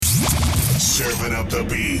Serving up the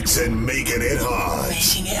beats and making it hot.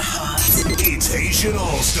 Making it hot. It's Haitian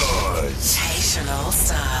All-Stars. Haitian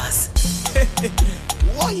All-Stars.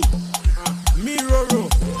 Why? Mi Roro.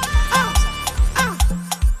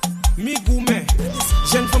 Mi Goumet.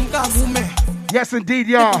 Jeune femme ka Goumet. Yes, indeed,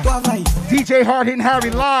 y'all. DJ Hard Hitting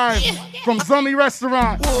Harry live from Zombie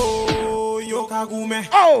Restaurant. Oh, yo ka Goumet.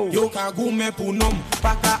 Oh. Yo ka Goumet pour nom.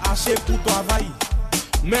 Pas ka hacher pour travail.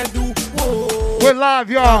 Medou. Oh. We're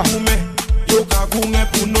live, y'all. Yo ka Goumet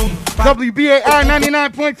pour nom. WBAI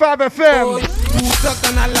 99.5 FM.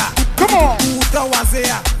 Come on.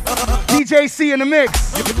 DJ C in the mix.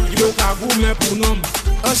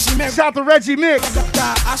 Shout to Reggie Mix.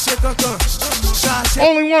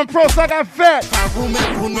 Only one pro, so I got fat.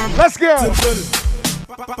 Let's go.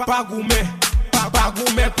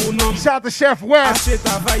 Shout to Chef West.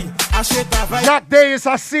 Jacques Davis,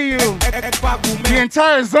 I see you. The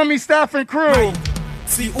entire Zombie staff and crew.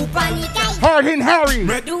 Hard Hitting Harry.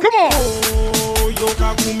 Come on.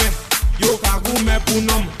 Yo ka Goumet pour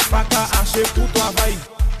nom, pas ka hacher pour travail.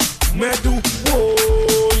 Medou, oh,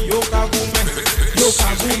 yo ka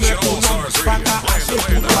Goumet pour nom, pas ka hacher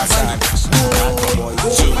pour travail.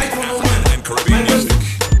 And Caribbean music.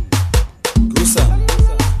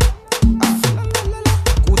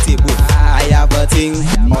 I have a thing,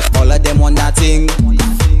 all of them want that thing.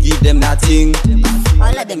 Give them that thing,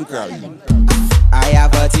 all of them cry. I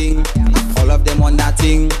have a thing, all of them want that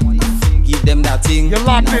thing. Give them that thing. You're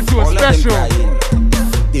locked into a special.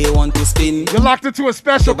 They want to spin. You're locked into a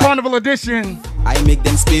special Carnival edition. I make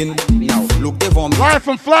them spin. Now look, they vomit. Live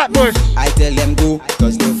from Flatbush. I tell them go,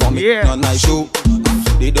 cause they vomit. Yeah. On my show.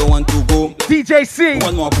 They don't want to go. DJ C.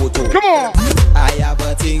 One more photo. Come on. I have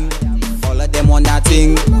a thing. All of them want that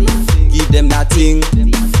thing. Give them that thing.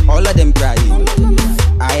 All of them crying.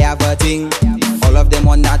 I have a thing. All of them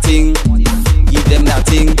want that thing. Give them that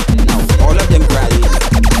thing. Now all of them crying.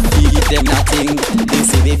 Give them that thing. They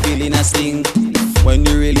say they feeling a sting. When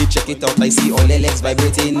you really check it out, I see all their legs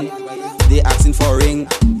vibrating. They asking for ring.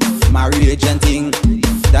 My religion thing.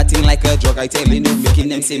 That thing like a drug, I telling you, making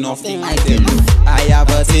them say nothing. I tell you, I have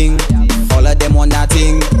a thing. All of them want that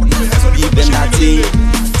thing. Give them that thing.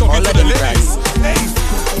 All of them crying.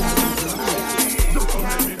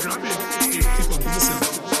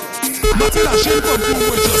 Nothing I shame from you,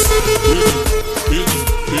 we just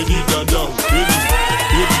ready that down, ready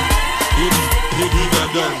that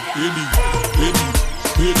down, ready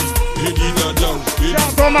that down.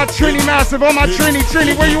 Shout out my Trini Massive, all my Trini,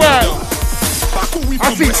 where you at?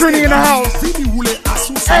 I see Trini in the house.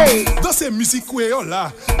 Hey. Dans ces musiques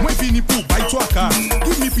là, moi fini pour buy toi car.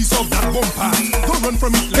 Give me piece of that bumper. Don't run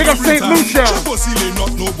from it like Big up St. Lucia.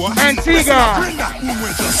 Antigua.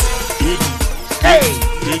 Hey.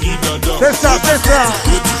 This up.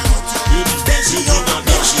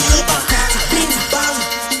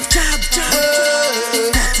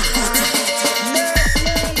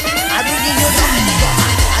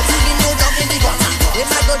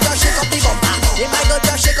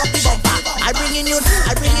 I bring in you.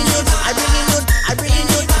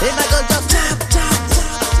 They might go just chop.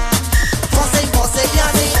 Force,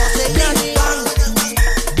 yanni.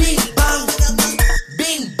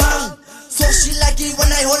 Bing bang. So she like it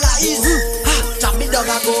when I hold her easy. Chop me dog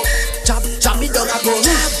I go. Chop me dog I go.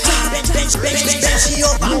 Bench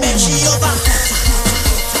she over.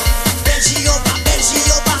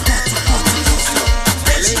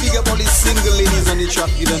 Let me get all these single ladies on the track,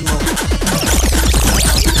 you don't know.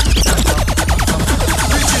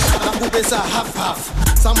 La coupe ça half.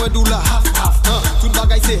 Somewhere do la half. Tout le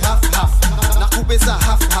bagay c'est half. La coupe ça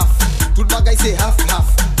half. Tout le bagay c'est half.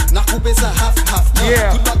 La coupe ça half.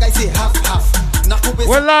 Yeah. Tout le bagay c'est half.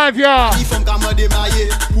 We're live, y'all.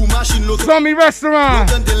 Zombie Restaurant.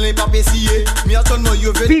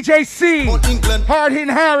 DJ C. Hard Hitting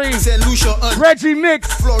Harry. Reggie Mix.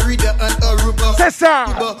 Florida and Aruba. Cesar.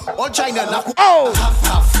 All China. Oh.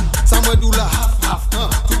 Half. Somewhere do la half.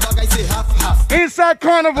 Tout le bagay c'est half. Inside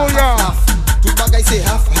Carnival, y'all. Tout le bagay c'est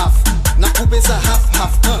half. Na coupe ça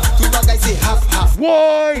half. Tout le bagay c'est half.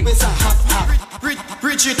 Boy. Coupe ça half.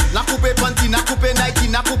 Preach it. Na coupe panty, na coupe Nike,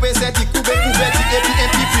 na coupe Seti, coupe Coubetti,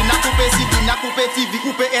 MP3, na coupe CD, na coupe TV,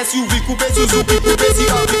 coupe SUV, coupe Suzuki, coupe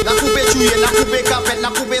Zia, na coupe Chouye, na coupe Capet, na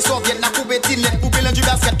coupe Soviet, na coupe Tinlet, coupe Lundi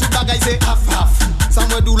Basket, tout bagay c'est half.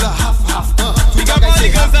 Somewhere do la half. Tout bagay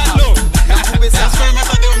c'est half. Na coupe ça.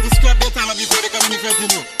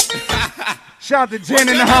 Shout to Jen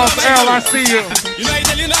in the house, L, I see you. You know I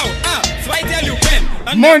tell you now, so I tell you Ben.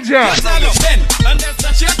 Munja.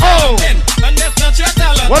 Oh.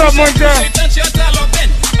 What up, Munja?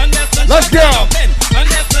 Let's go.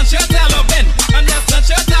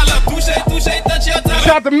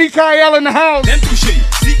 Shout out to Mikael in the house.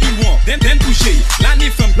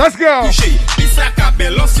 Let's go.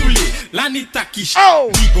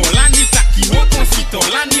 Oh.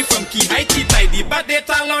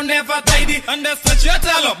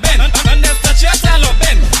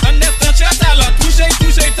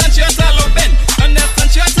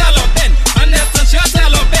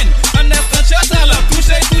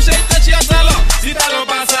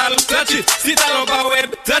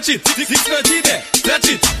 Touch it, touch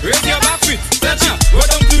it, raise your back foot, touch it, go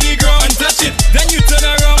down to the ground and touch it, then you turn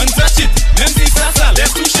around and touch it, même si ça sale,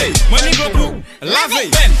 laisse toucher, money go blue, lave,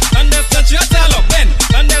 bend, touch your talent, bend,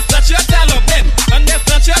 touch your talent, bend,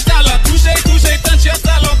 touch your talent, toucher, touch your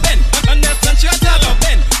talent, bend, touch your talent,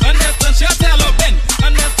 bend, touch your talent, bend,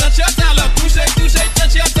 touch your talent, toucher,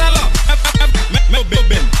 touch your talent, même bend,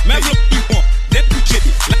 même le des toucher,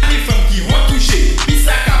 la femme qui va toucher,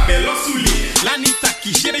 pisa cabello souli, la nita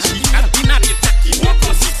qui chez les chiens, atina qui va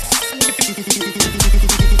consiste.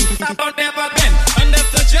 Don't never bend,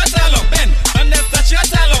 touch your talent, bend, touch your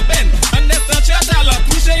talent, bend, touch your talent,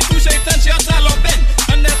 toucher, touch your talent, bend,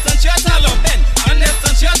 touch your talent, bend,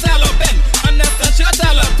 touch your talent, bend, touch your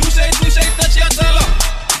talent, toucher, touch your talent,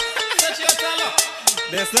 touch your talent.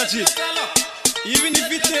 That's not it. Even if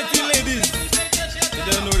it's 30 ladies, you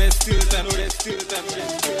don't know that's still the time.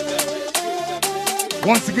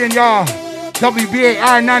 Once again, y'all,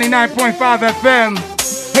 WBAI 99.5 FM,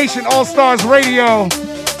 Haitian All Stars Radio,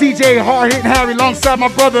 DJ Hard Hitting Harry alongside my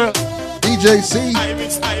brother DJ C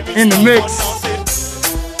in the mix.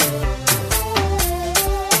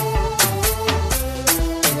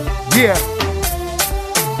 Yeah.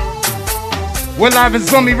 We're live at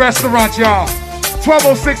Zombie Restaurant, y'all.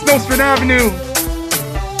 1206 Nostrand Avenue.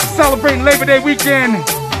 Celebrating Labor Day weekend.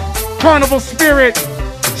 Carnival spirit.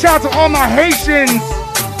 Shout out to all my Haitians.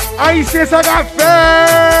 I since I got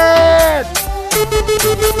fed.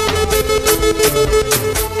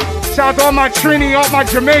 Shout out to all my Trini, all my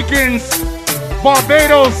Jamaicans,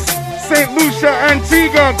 Barbados, St. Lucia,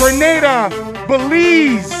 Antigua, Grenada,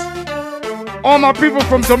 Belize. All my people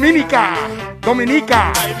from Dominica.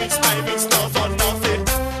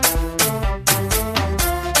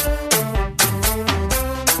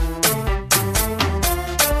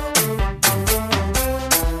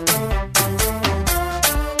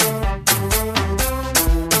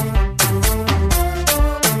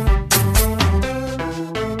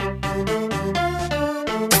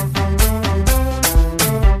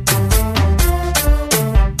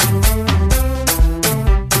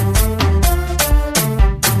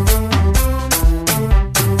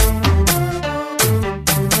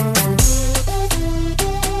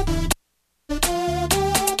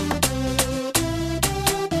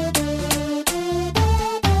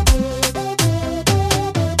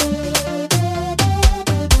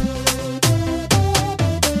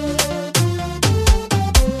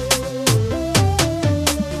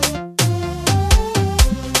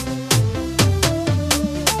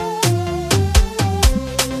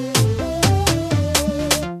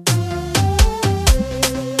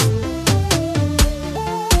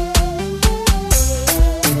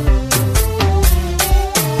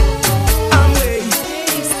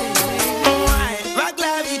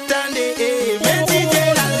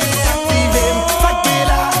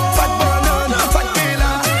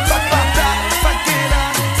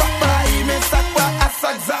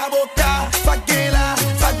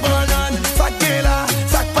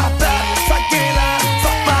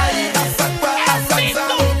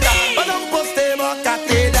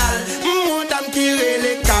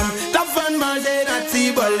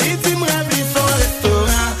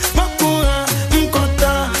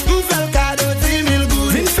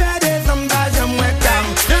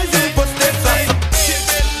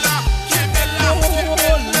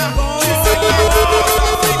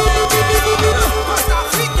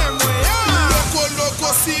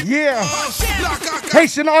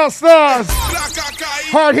 Haitian All Stars,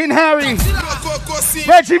 Hard Hitting Harry,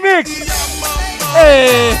 Reggie Mix.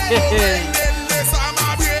 Hey,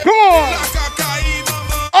 come on.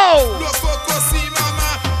 Oh.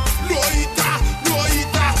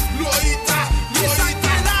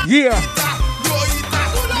 Yeah.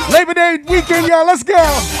 Labor Day weekend, y'all. Let's go.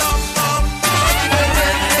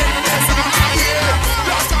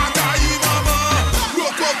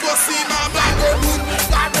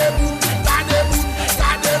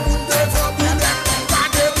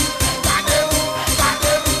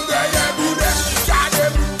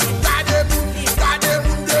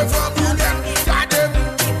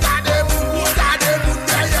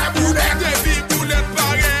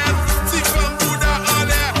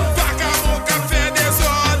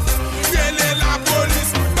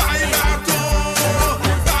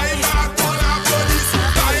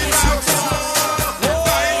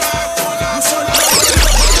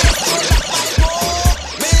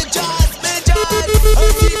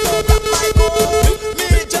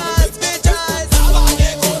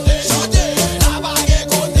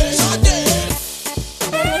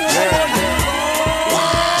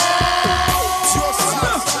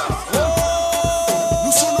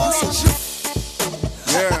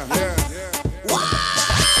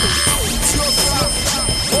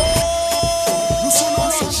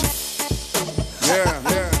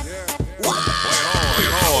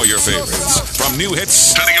 new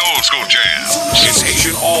hits to the old school jams. It's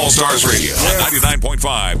Haitian All Stars Radio on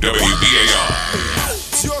 99.5 WBAR.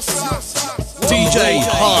 DJ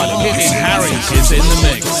Hard Hitting Harry is in the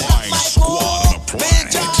mix. Squad on the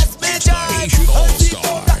planet. It's the Haitian All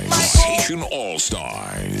Stars. Haitian All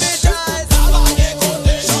Stars.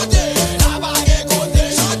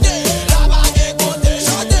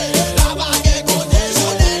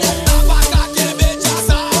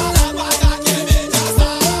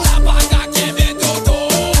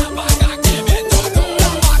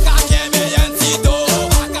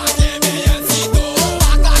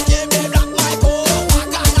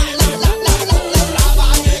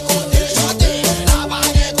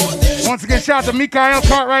 Shout out to Mikael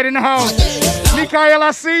Cartwright in the house. Mikael, I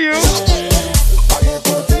see you.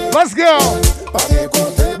 Let's go.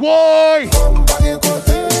 Boy.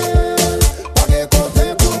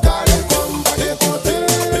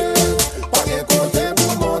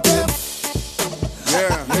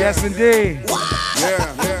 Yes, indeed.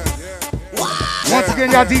 Once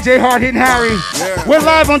again, y'all, DJ Hard Hitting Harry. We're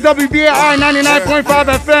live on WBAI 99.5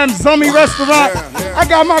 FM, Zummy Restaurant. I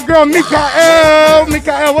got my girl, Mikael.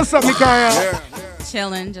 Mikael, what's up, Mikael?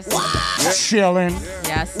 Chilling, just chilling.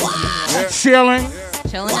 Yes. Chilling.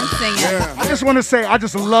 Chilling and singing. I just want to say, I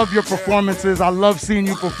just love your performances. I love seeing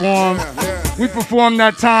you perform. We performed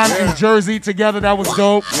that time in Jersey together. That was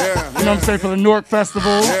dope. You know what I'm saying, for the Newark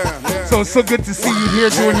Festival. So it's so good to see you here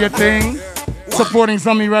doing your thing, supporting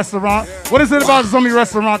Zummy Restaurant. What is it about Zummy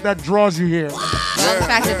Restaurant that draws you here? Well, the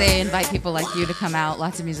fact that they invite people like you to come out.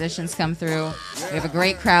 Lots of musicians come through. We have a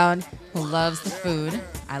great crowd who loves the food.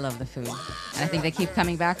 I love the food. And I think they keep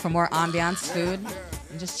coming back for more ambiance food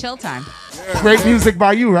and just chill time. Great music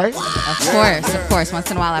by you, right? Of course.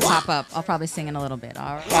 Once in a while I pop up. I'll probably sing in a little bit,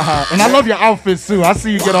 all right? And I love your outfits, too. I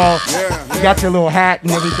see you get all, you got your little hat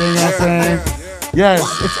and everything, you know what I'm saying? Yes,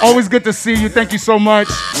 it's always good to see you. Thank you so much.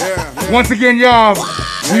 Once again, y'all,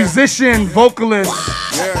 musician, vocalist.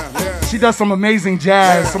 She does some amazing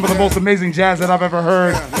jazz, some of the most amazing jazz that I've ever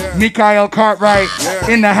heard. Mikael Cartwright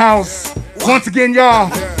in the house. Once again, y'all,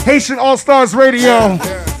 Haitian All Stars Radio,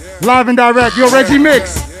 live and direct. Yo, Reggie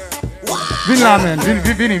Mix. Vini là, man. Vini.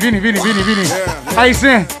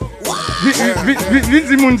 Haitian.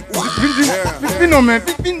 Vino, man.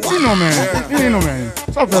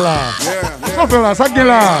 Ça fait là. Ça gagne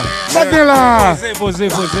là. Posez.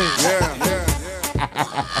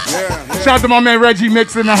 Shout out to my man Reggie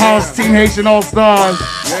Mix in the house, Team Haitian All Stars.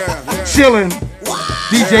 Chillin'.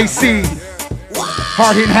 DJ C.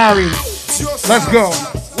 Hard Hitting Harry. Let's go.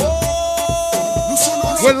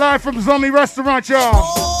 We're live from Zummy Restaurant, y'all.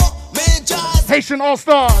 Haitian All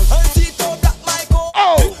Stars.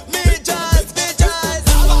 Oh!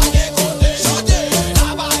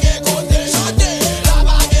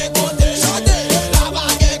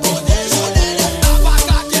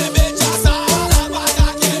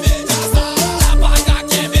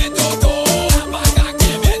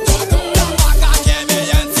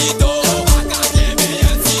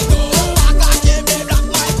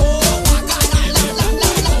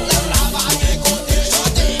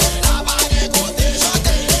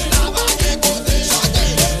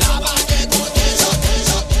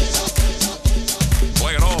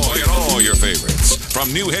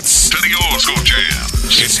 From new hits to the old school jams.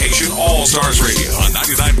 It's Haitian All Stars Radio on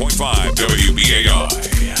 99.5 WBAI.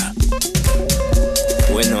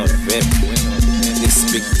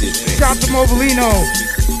 Shout out to Movolino.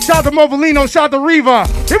 Shout out to Movolino. Shout out to Riva.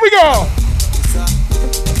 Here we go.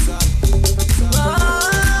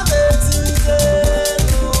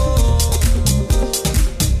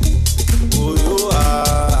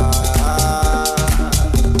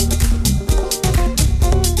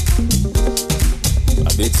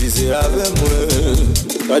 Bêtiser avec moi,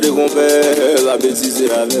 pas de compère, la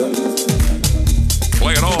bêtiser avec moi.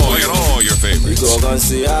 Play it all, your favorites. Puis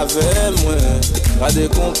commencer avec moi, pas de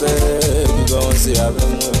compère, puis commencer avec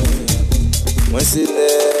moi. Moi c'est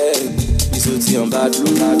nèg, puis sorti en bas de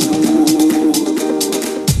l'eau.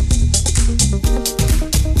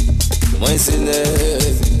 Moi c'est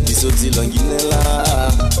nèg, puis sorti en Guinée là.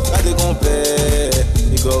 Pas de compère,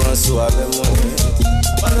 puis commencer avec moi.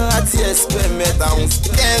 Pendant la dièse permet à un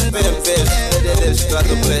scan des strates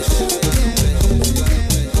de brèche.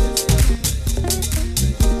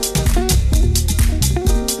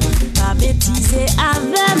 Pas bêtiser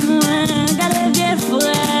avec moi, galè bien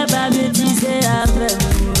frère, pas bêtiser avec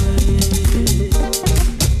moi.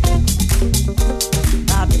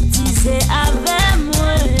 Pas bêtiser avec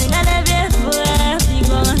moi, galè bien frère, puis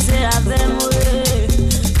commencer avec moi.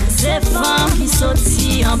 C'est femme qui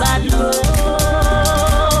sortit en bas de l'eau.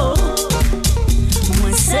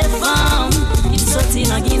 C'est femme, il sortit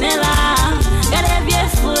dans Guinée là.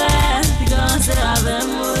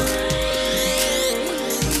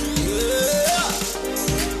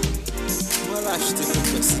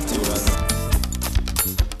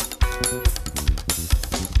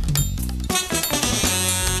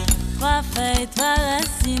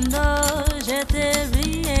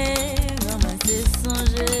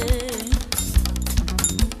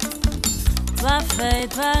 Toi feuille,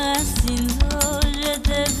 toi racine, oh, je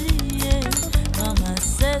t'ai oublié,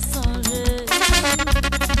 ramassé songer.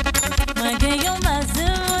 Moi gagnons ma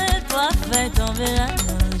zéro, toi feuille, tomber là,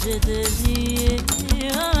 je t'ai oublié,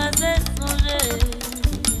 ramassé songer.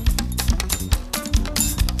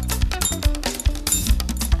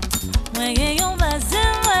 Moi gagnons ma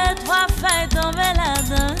zéro, toi feuille, tomber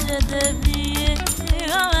là-dedans, je t'ai oublié,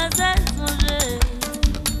 ramassé songer.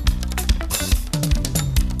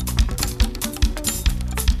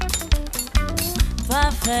 Toi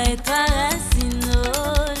feuille, toi racine, oh,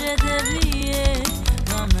 je t'ai oublié,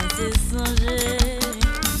 comment t'es songé.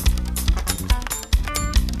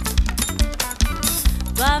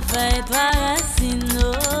 Toi feuille, toi racine,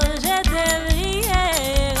 oh, je t'ai oublié,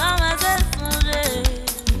 comment t'es songé.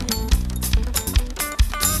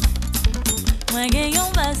 Moi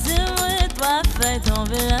gagnons pas sur toi feuille,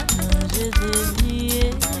 tomber là, je t'ai oublié,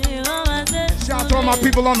 comment t'es songé. Shout out to all my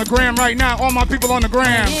people on the gram right now, all my people on the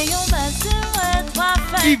gram.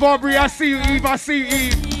 Eve Aubrey, I see you, Eve, I see you,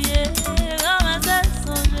 Eve.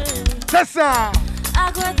 C'est ça.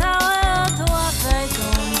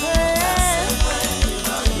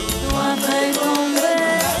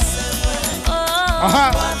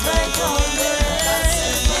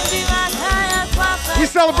 We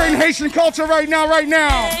celebrating Haitian culture right now,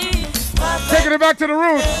 Taking it back to the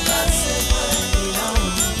roots.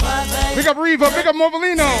 Big up Reva, big up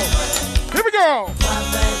Mobilino. Here we go.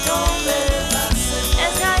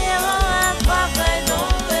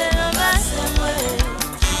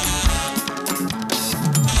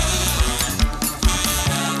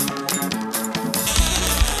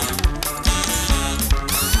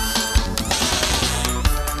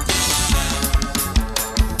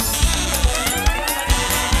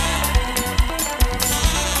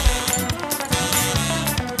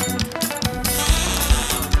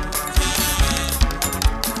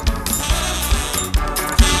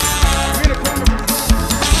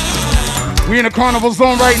 We in the carnival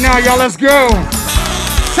zone right now, y'all. Let's go.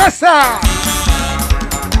 Tessa.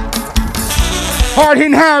 Hard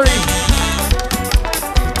Hitting Harry.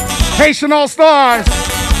 Haitian All Stars.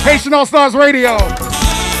 Haitian All Stars Radio.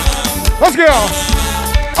 Let's go.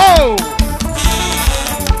 Oh.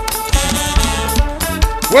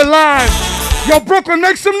 We're live. Yo, Brooklyn,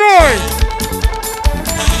 make some noise.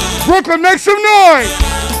 Brooklyn, make some noise.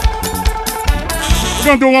 We're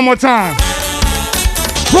gonna do it one more time.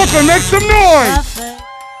 Brooklyn, make some noise!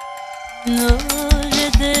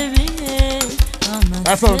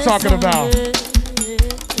 That's what I'm talking about.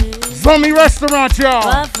 Zombie Restaurant, y'all.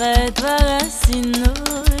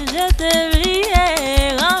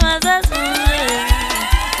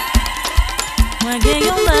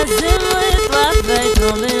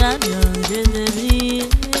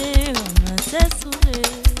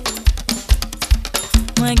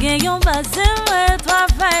 Moi gagnons pas c'est toi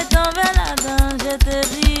fais tomber là-dedans, je t'ai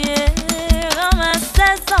oublié, ramassé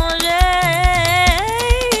songer.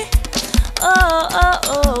 Oh oh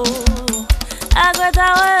oh, à quoi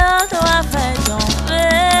t'as toi fais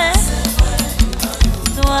tomber,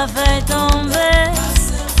 toi fais tomber,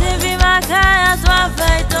 c'est puis ma carrière, toi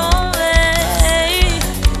fais tomber,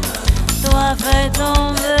 toi fais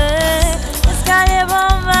tomber, escalier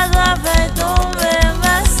bombe, toi fais tomber,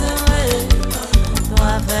 ma soeur.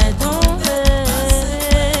 Toi fais tomber,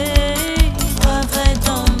 toi fais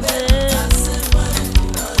tomber,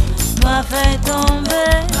 toi fais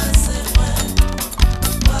tomber,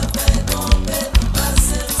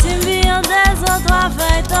 Symbiont des autres, toi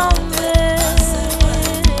fais tomber,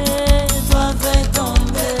 toi fais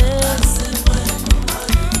tomber,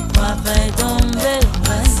 toi fais tomber,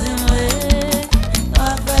 toi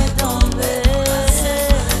fais tomber.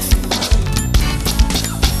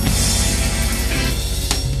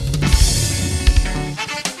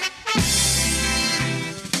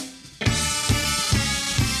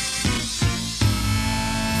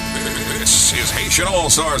 This is Haitian All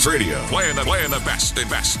Stars Radio, playing the best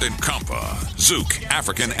in compa, zouk,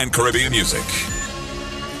 African, and Caribbean music.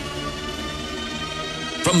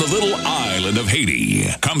 From the little island of Haiti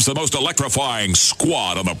comes the most electrifying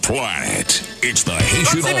squad on the planet. It's the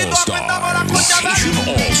Haitian All Stars. Haitian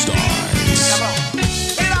All Stars.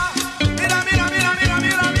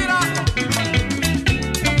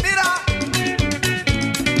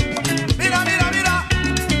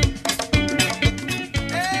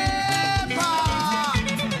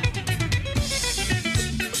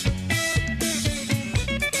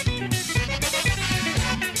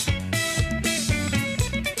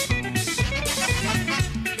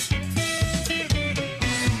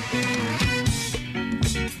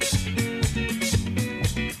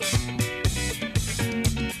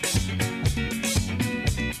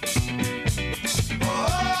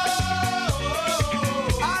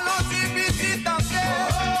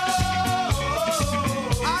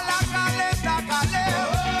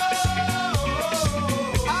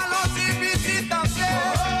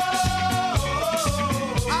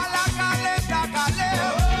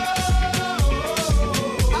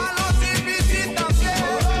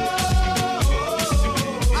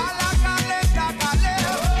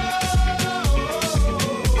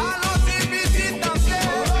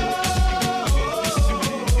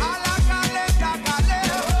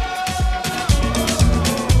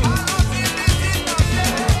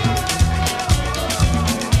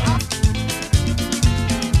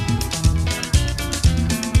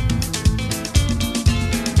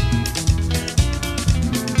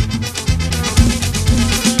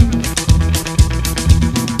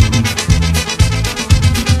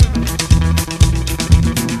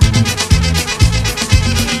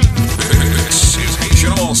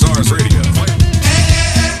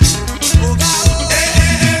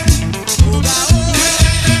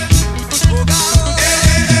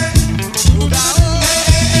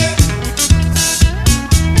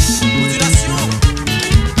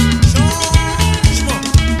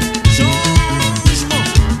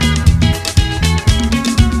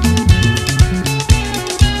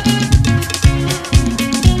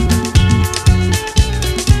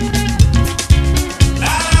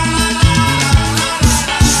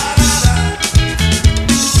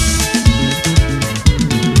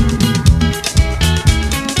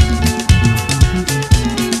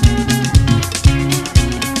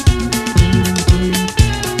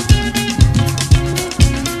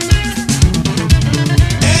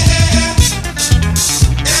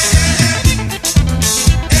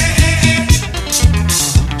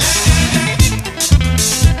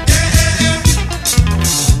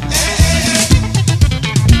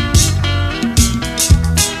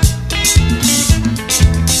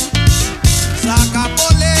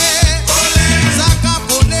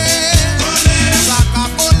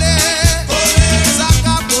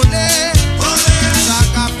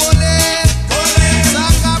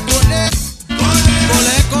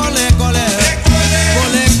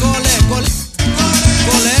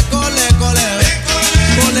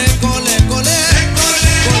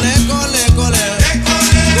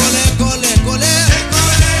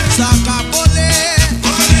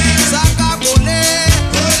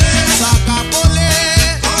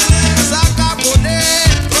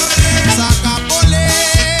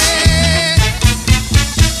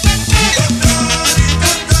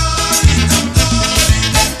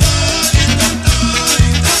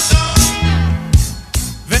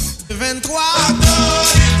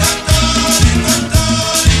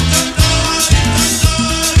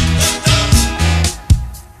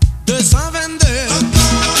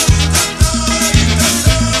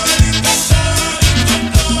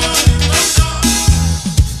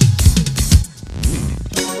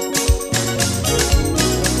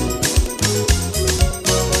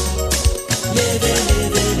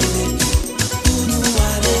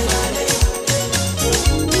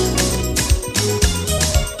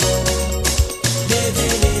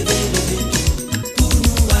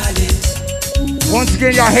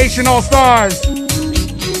 in, y'all. Haitian All Stars.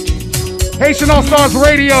 Haitian All Stars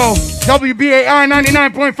Radio. WBAI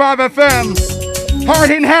 99.5 FM. Hard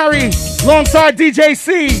Hitting Harry. Alongside DJ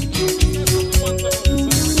C.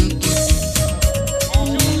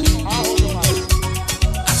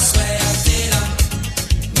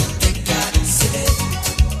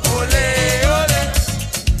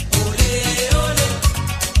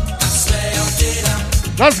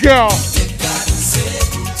 Let's go.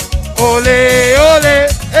 Olé, olé,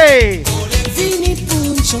 hey. Vini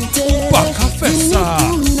pour chanter. Pas qu'à faire ça.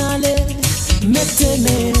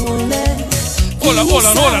 Mettez-moi en l'air. Hola,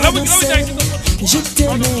 Je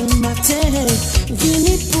t'aime matin.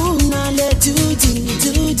 Vini pour aller du.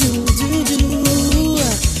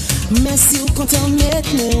 Mais si vous comptez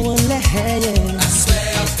mettre en l'air.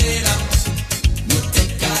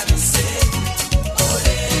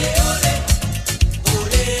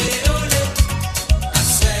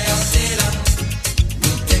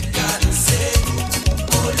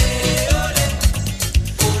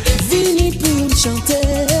 Chanter,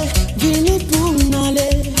 vini pour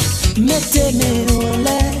aller, mettez-moi en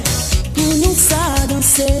l'air, pour nous ça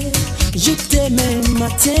danser. Je t'aime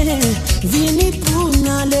matin, vini pour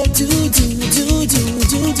aller du.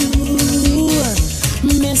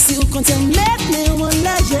 Mais si vous comptez mettre en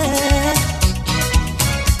l'air.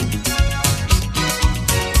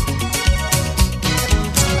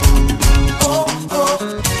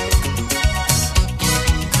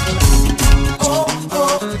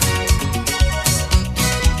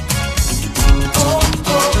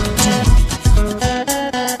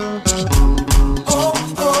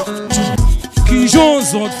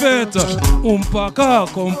 Autres fêtes, on pas qu'à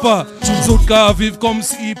comme pas, autres qu'à vivre comme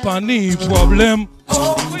si pas ni problème.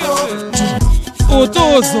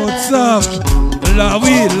 Autos autres savent, la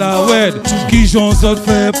oui, la wed, qui j'en autres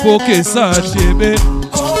fait pour que ça chébé.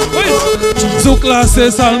 Zou classe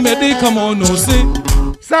ça le médicament nous c'est.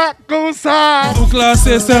 Ça comme ça. Zou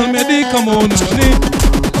classe ça le médicament nous c'est.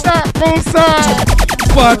 Ça comme ça.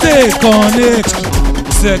 Pas déconner.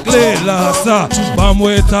 C'est clé là ça, pas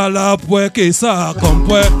moi t'as la poêle que ça comme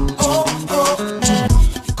poêle.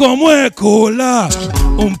 Comme moi cola,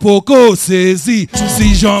 un poco saisi,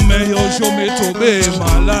 si jamais yo je me tombe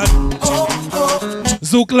malade.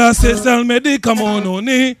 Zouk là c'est ça le médicament non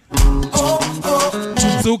ni.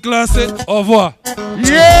 Zouk là c'est au revoir.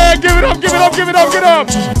 Yeah, give it up.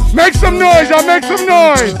 Make some noise, y'all, make some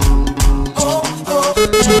noise.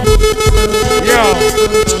 Yo.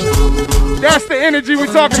 That's the energy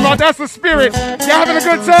we're talking about. That's the spirit. Y'all having a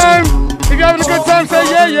good time? If you're having a good time, say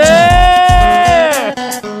yeah.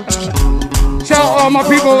 Shout out all my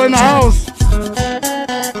people in the house.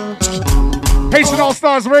 Haitian All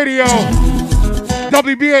Stars Radio.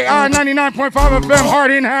 WBAI 99.5 FM. Hard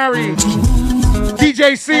Hitting Harry.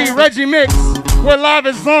 DJ C, Reggie Mix. We're live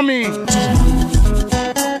at Zombie.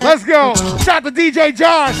 Let's go. Shout to DJ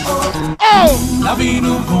Josh. Oh. La vie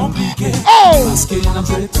nous compliquée. Oh. Parce qu'il n'a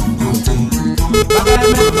pas tout côté. Bagay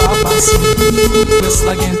men pa pase. Pres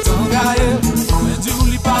la gen tan gaye. Mwen di ou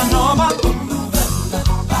li pa normal.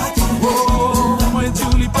 Mwen di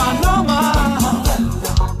ou li pa normal.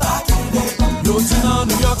 Yo ti nan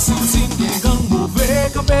New York City. Gen gang mouve.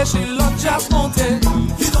 Kampeche lot jazz monte.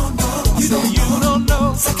 You don't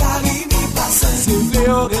know. Sa karimi pase. Se vle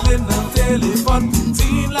orele nan telefon.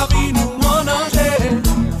 Tin la vie nou mananje.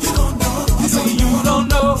 You don't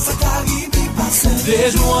know. Sa karimi pase.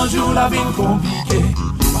 De jour en jour la vie compliquée.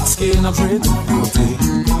 Parce qu'il n'a pas tout côté.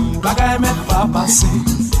 Bagay met pas passé.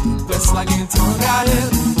 Pres la gen tan gaye.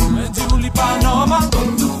 Mwen di ou li pa normal.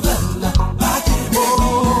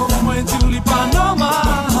 Mwen di ou li pa normal.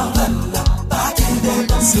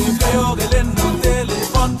 Se vle orele nan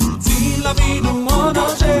telefon. Tin la vie nou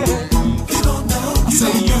mananje.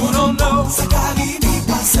 You don't know. Sa karimi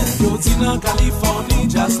pase. Yo ti nan Californie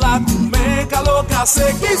just like me kaloka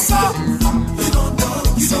se ki sa. You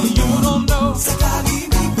don't know. Sa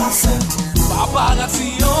karimi pase. Papa gati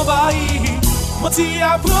yon bayi. Moti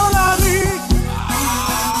apren la ri.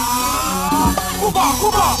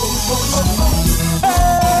 Kuba.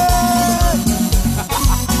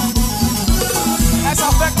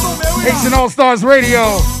 Haitian All Stars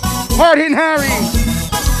Radio. Hard Hitting Harry.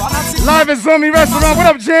 Live at Zombie Restaurant. What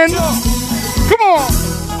up, Jen? Come on.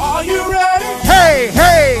 Are you ready? Hey,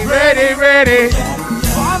 ready.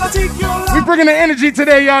 We bringing the energy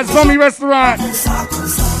today, y'all. Zombie Restaurant.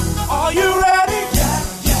 Are you ready?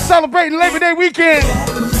 Celebrating Labor Day weekend.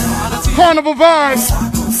 Carnival vibes.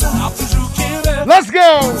 Let's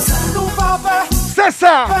go. C'est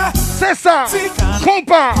ça.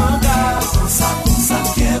 Compa.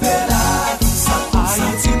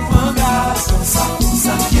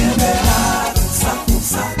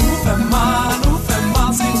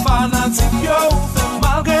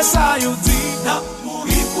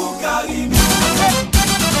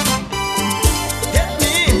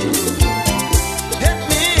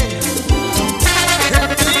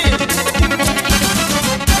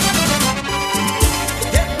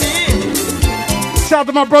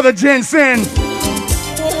 to my brother Jensen.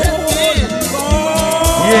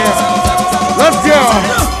 Yeah. Let's go.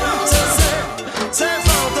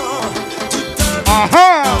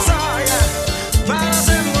 Uh-huh.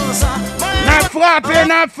 Not flopping,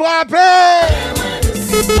 not flopping.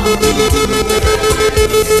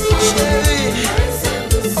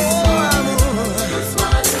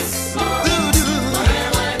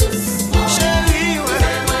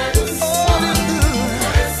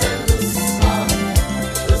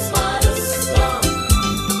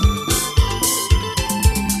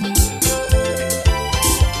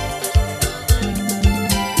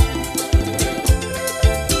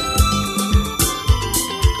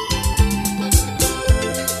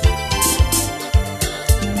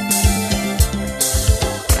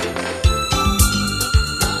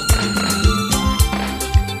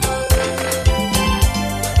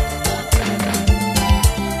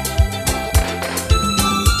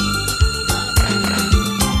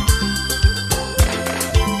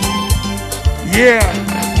 Yeah.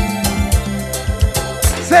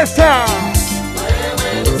 Sister.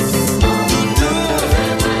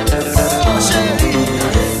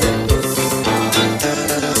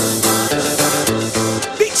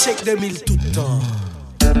 Big shake de mille tout le temps.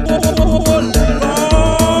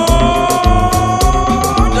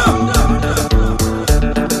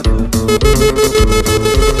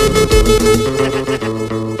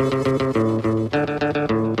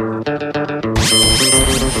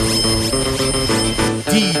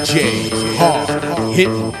 DJ Hard Hit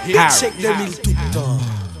Harry. Shake de mille tout le temps.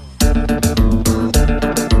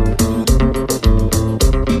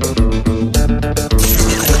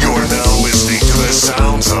 You're now listening to the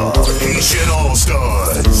sounds of Haitian All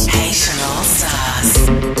Stars. Haitian All Stars.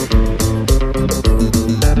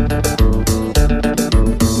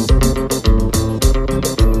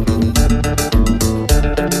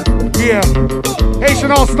 Yeah.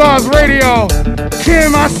 Haitian All Stars Radio.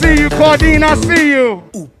 Kim, I see you. Claudine, I see you.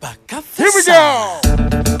 Here we go.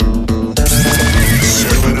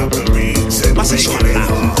 Serving up the beats and making it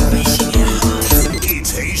hot.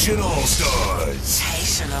 It's Haitian All Stars.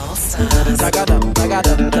 Haitian All Stars. Tagada,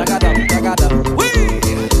 tagada, tagada, tagada.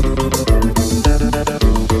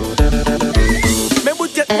 Me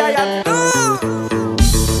bout get yaya.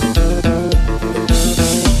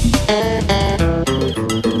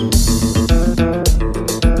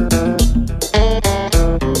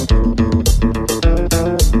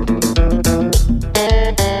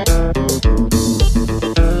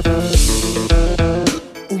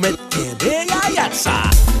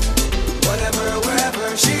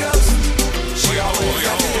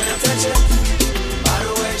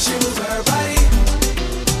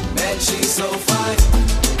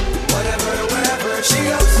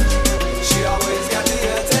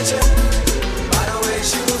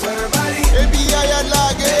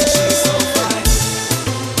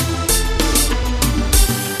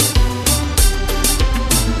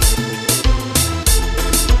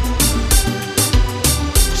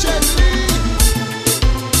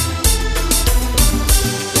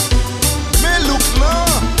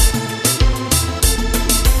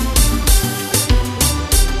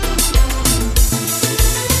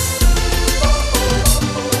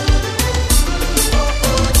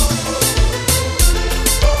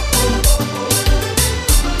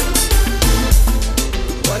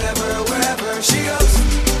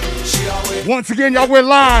 Once again, y'all, we're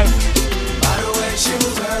live.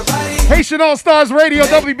 Haitian All Stars Radio,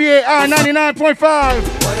 WBAI 99.5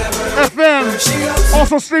 FM.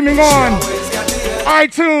 Also streaming on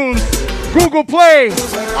iTunes, Google Play,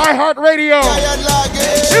 iHeartRadio.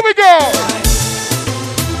 Here we go.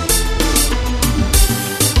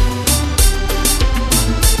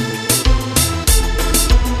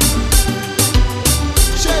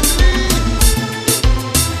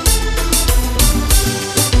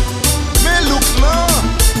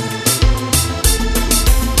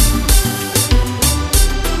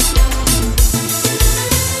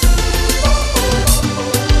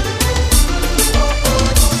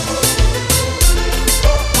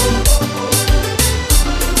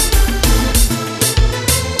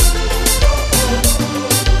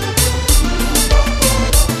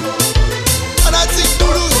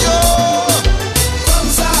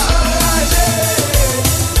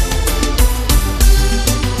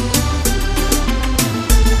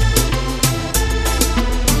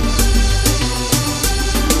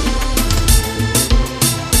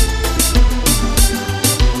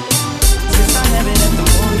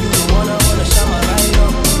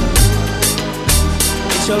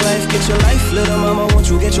 Get your life, little mama, won't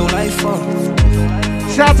you get your life on?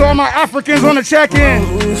 Shout out to all my Africans on the check-in.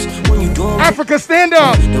 Africa, stand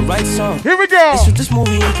up. The right song. Here we go. Shoot this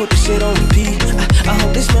movie and put the shit on repeat. I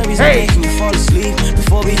hope this memory's making you fall asleep.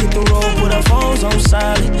 Before we hit the road, put our phones on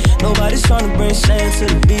silent. Nobody's trying to bring sand to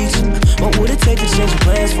the beach. What would it take to change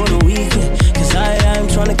plans for the weekend? Cause I am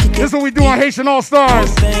trying to keep this is what we do on Haitian All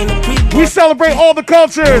Stars. We celebrate all the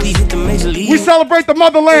cultures. We celebrate the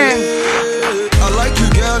motherland. I like you,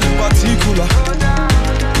 girl, in particular.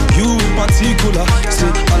 You in particular.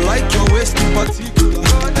 Say, I like your waist in particular.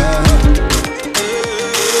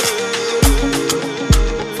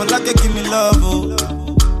 For like you give me love, oh.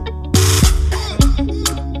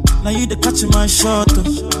 Now you the catch my shot, oh.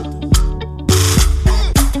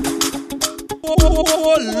 Oh,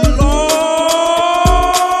 Lord.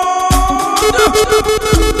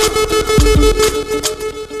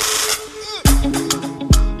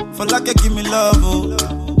 For like you give me love, oh.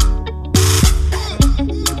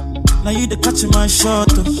 Now you the catch my shot,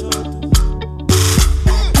 oh.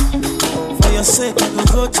 For your sake, I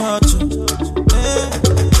go church, oh. Yeah.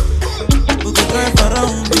 We go drive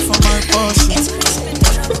around before my Porsche.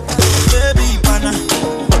 Baby, pana,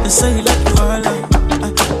 they say you like the wall. I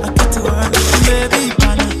get to wall. Baby,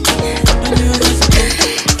 pana, when you just go,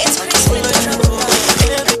 it's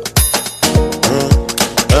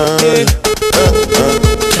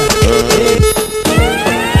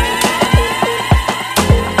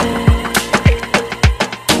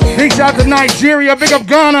Big shout to Nigeria, big up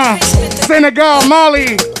Ghana, Senegal,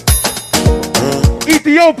 Mali,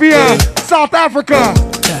 Ethiopia, South Africa.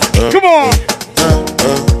 Come on.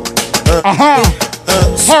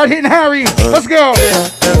 Hard hitting Harry. Let's go.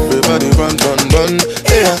 Everybody run, run, run.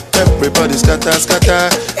 Everybody scatter, scatter.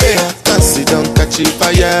 Can't sit down, catch it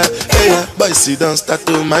fire. Boy, sit down, start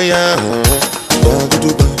to my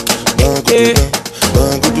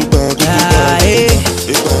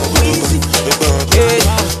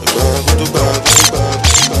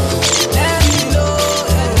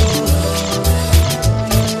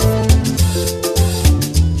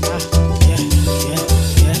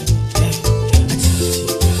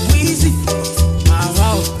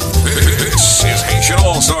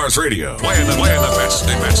Stars Radio, playing the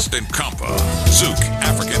best in compa, Zouk,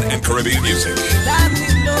 African and Caribbean music.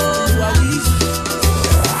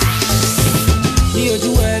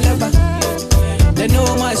 They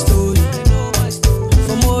know my story.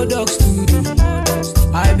 From old dogs to do,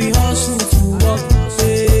 I be hustle to walk.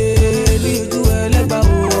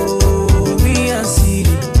 Me and see.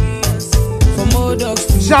 From old dogs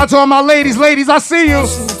to shout out to all my ladies, I see you.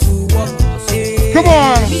 Come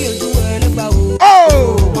on.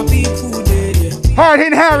 Oh! Hard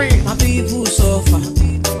hitting Harry. My people suffer.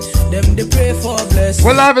 Them they pray for blessing.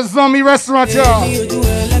 We're live at Zombie Restaurant, y'all.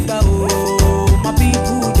 My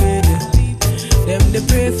people did it. Them they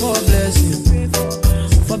pray for blessing.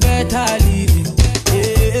 For better living.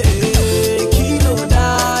 Kilo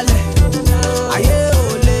dale. Aye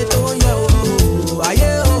ole to yo.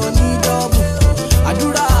 Aye oni double.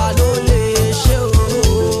 Adura dole show.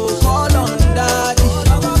 Call on daddy.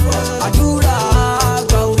 Adura.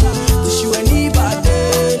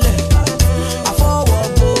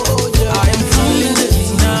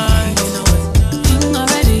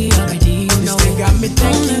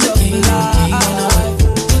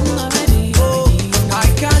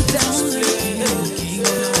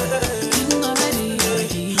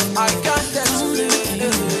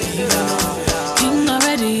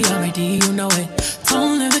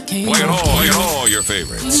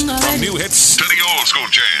 Favorites. From new hits to the old school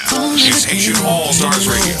jam. It's Haitian All Stars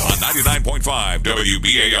Radio on 99.5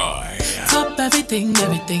 WBAI. Top everything,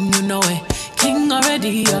 you know it. King already,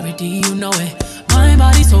 you know it. My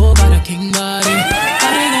body so got a king body.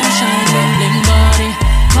 Body gon' shine, bling bling body.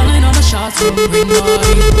 Calling all the shots from ring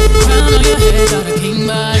body. Crown on your head, got a king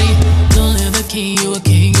body. Don't live a king, you a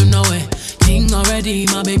king, you know it. King already,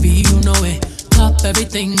 my baby, you know it. Top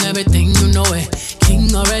everything, you know it.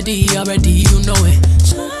 King already, you know it.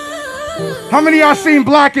 How many of y'all seen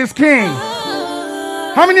Black is King?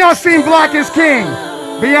 How many of y'all seen Black is King?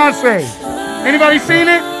 Beyonce. Anybody seen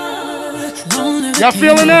it? Y'all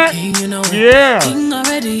feeling that? Yeah.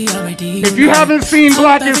 If you haven't seen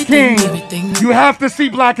Black is King, you have to see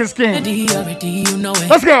Black is King.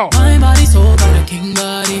 Let's go.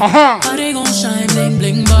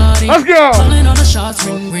 Let's go.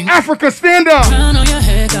 Africa, stand up.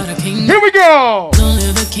 Here we go. Oh.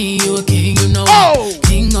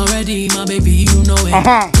 King already, my baby, you know it.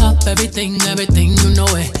 Top everything, you know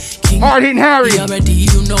it. Hard hitting Harry. Already,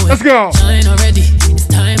 you know it. Let's go. Shine already, it's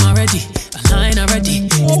time already. Line already,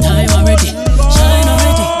 it's time already. Shine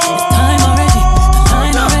already, it's time already.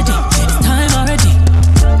 Line already, it's time already.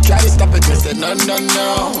 Try to stop it, just no.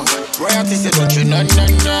 no. Royalty say don't you no.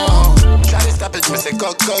 Try to stop it, me say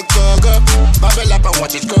go. Bubble up and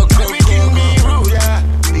watch it go. Everything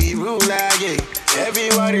be ruler, yeah.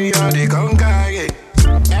 Everybody on the conquer, yeah.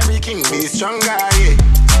 Every king be stronger, yeah.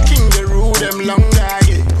 King the rule them longer,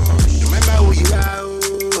 yeah. Remember who you are,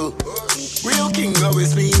 oh. Real king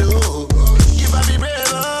always be no. Give up the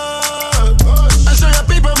brave, and show your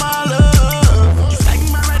people my love. You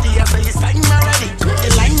sang my ready, I say you sang my ready. You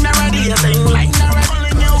line already, I say you line already. Only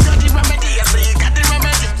you got the remedy, I say you got the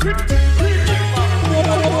remedy.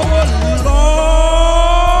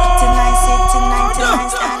 Tonight,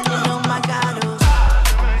 standing on my God, oh.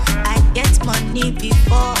 I get money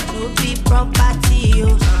before, no be property,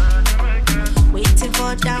 oh. Waiting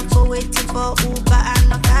for Danfo, waiting for Uber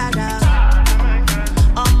and Okada.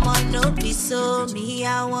 No be so me,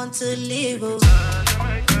 I want to live. Oh.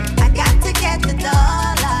 I got to get the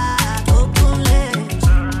dollar. Open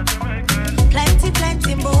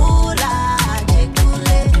plenty moolah.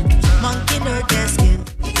 Monkey no desk.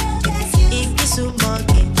 Ingisu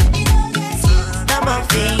monkey. Double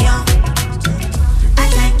fion. I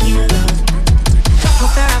like you, love.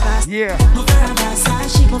 Yeah.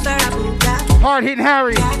 Hard hitting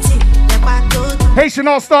Harry. Haitian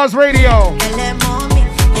All Stars Radio.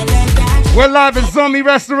 We're live at Zombie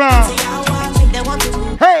Restaurant.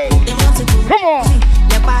 Hey, come on.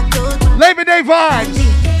 Labor Day vibes.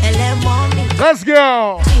 Let's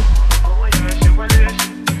go.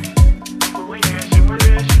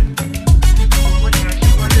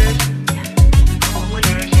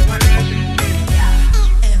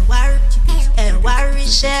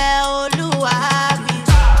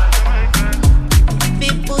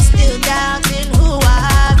 People still doubting who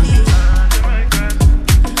I be.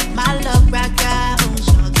 My love braka,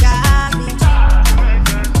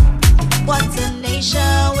 what's a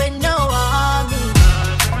nation with no army?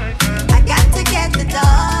 I got to get the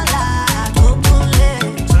dollar.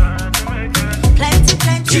 Plenty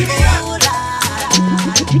moolah.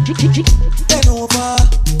 Bend over,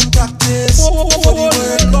 practice for the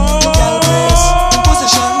word. Girl brace,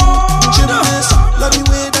 position, gymnast. Love the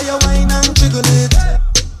way that you whine and jiggle it.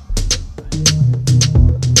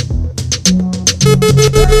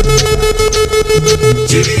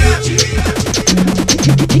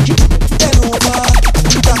 Bend over,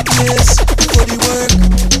 practice for the work.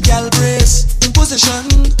 Girl brace, position,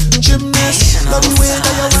 gymnast. Love the way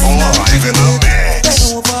that you whine and jiggle it. Bend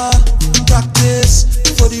over, practice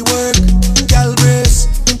for the work. Girl brace,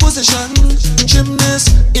 position, gymnast.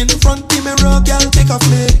 In front the mirror, girl take a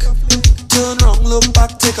flick. Turn round, look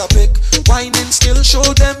back, take a pic. Whining skill, show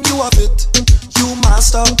them you have it. You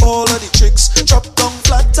master all of the tricks. Drop down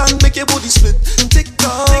flat and make your body split. Tick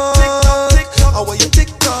tock, how are you tick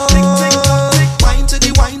tock? Wine to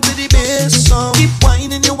the bass now. Keep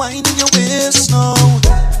whining your waist now.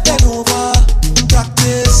 Bend over,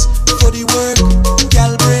 practice for the work.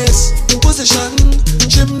 Girl brace, position,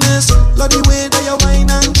 gymnast. Love the way that you whine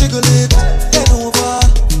and jiggle it. Bend over,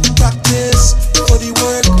 practice for the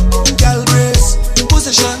work. Girl brace,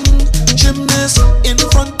 position, gymnast. In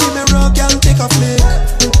front the mirror, girl take a flick.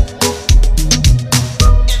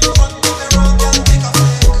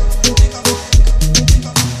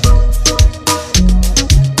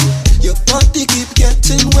 Your body keep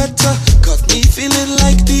getting wetter, got me feeling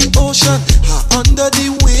like the ocean. Under the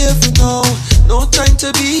wave now, no time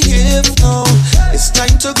to behave now. It's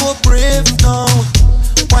time to go brave now.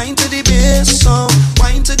 Wine to the bass now,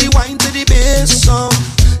 wine to the bass now.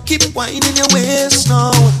 Keep whining your waist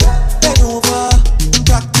now. Bend over,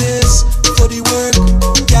 practice for the work.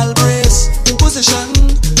 Girl brace, position,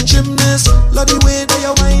 gymnast. Love the way that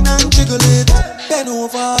you whine and jiggle it. Bend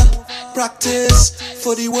over, practice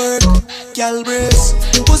for the work. Girl brace,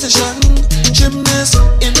 position, gymnast.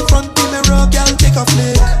 In front the mirror, girl take a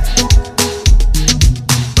flick.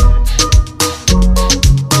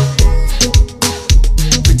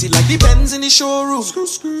 Pretty like the Benz in the showroom.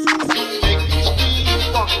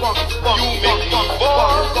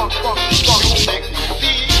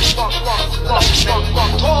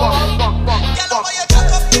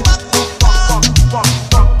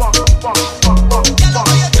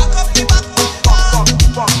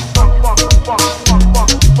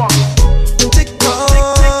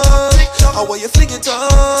 How are you fling it up?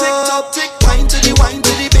 Tick tock, tick. Wine to the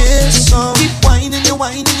bass now. Keep whining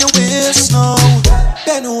your waist now.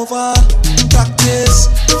 Bend over, practice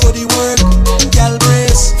for the work. Girl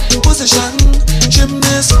brace, position,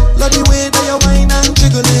 gymnast. Love the way that you whine and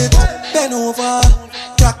jiggle it. Bend over,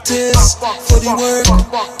 practice for the work.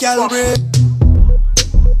 Girl brace.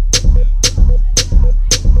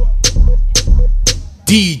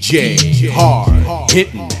 DJ Hard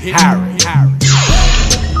Hitting Harry.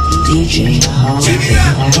 DJ Hard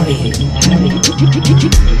Harry. Bend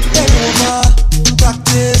over,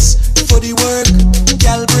 practice for the work,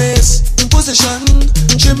 gal brace, position,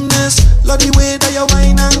 gymnast, love the way that you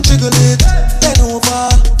whine and jiggle it. Bend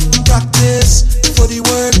over, practice for the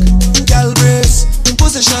work, gal brace,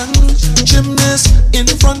 position, gymnast, in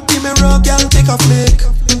front the mirror, gal take a flick.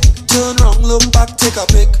 Turn round, look back, take a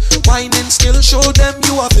pic. Whining skill, show them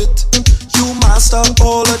you have it. You master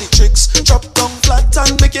all of the tricks. Drop down flat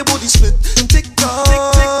and make your body split. Tick tock,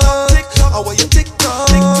 how are you tick tock?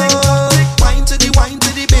 Wine to the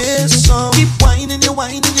bass now. Keep whining your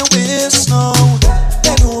waist now.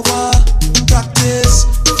 Bend over, practice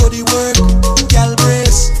for the work, gal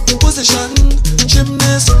brace, position,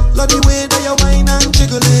 gymnast, love the way that you whine and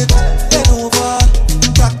jiggle it. Bend over,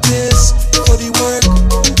 practice for the work,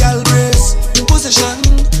 gal brace, position,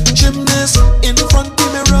 gymnast, in front the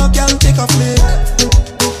mirror, gal take a flick.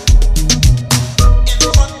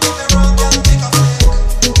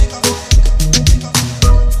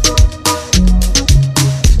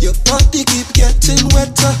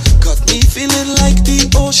 Feeling like the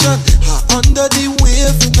ocean, under the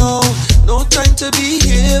wave now. No time to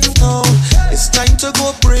behave now. It's time to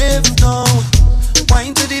go brave now.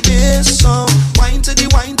 Wine to the bass song, wine to the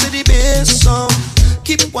bass song.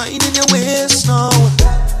 Keep whining your waist now.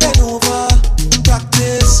 Bend over,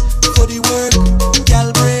 practice for the work,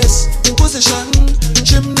 gal brace, position,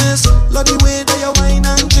 gymnast, love the way that you whine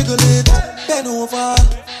and jiggle it. Bend over,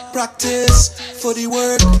 practice for the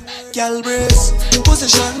work, gal brace,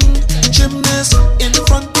 position, gymnast, in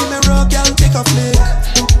front the mirror, gal take a flick.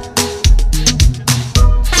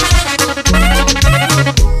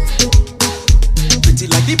 Pretty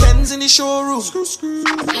like the Benz in the showroom. Screw, screw.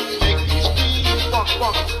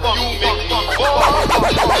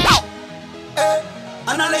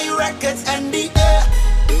 And all you records and the air.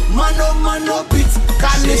 Mano beats.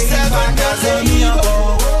 Can you 7 girls in me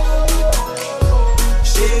go?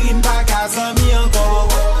 Sharing back as a me go.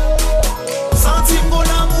 Sentim mon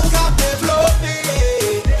amour qu'a développé.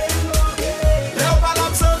 Le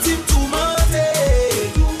palam sentim tout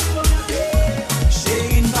monter.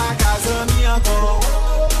 Sharing back as a me go.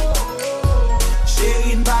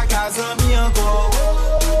 Sharing back as a me go.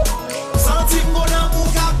 Sentim mon amour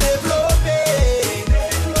qu'a développé.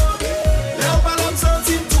 Le palam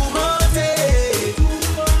sentim tout monter.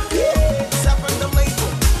 Ça prend de l'aïko.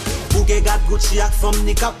 Bouquet gâte Gucci ak femme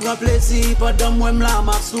ni ka prend plaisir. Pendant moi m'la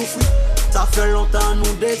m'a souffri. Ça fait longtemps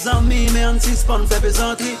nous des amis, mais on s'y spawn fait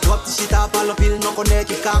plaisanterie. Trois petits chita par l'empile, non connaît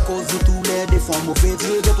qui qu'a cause de tous les défauts mauvais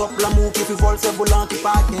Dieu. De trop l'amour qui fait vol, c'est volant qui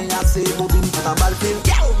pas qu'un assez bobine pour ta balle fil.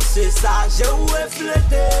 C'est ça, j'ai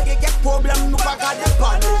reflété, quelques problèmes nous pas qu'à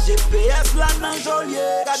dépanner. GPS là dans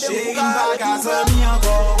Joliet, regardez-vous pas qu'à zami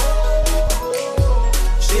encore.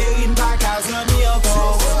 Chérie, pas qu'à zami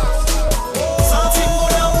encore. Senti mon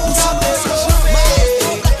amour, ça me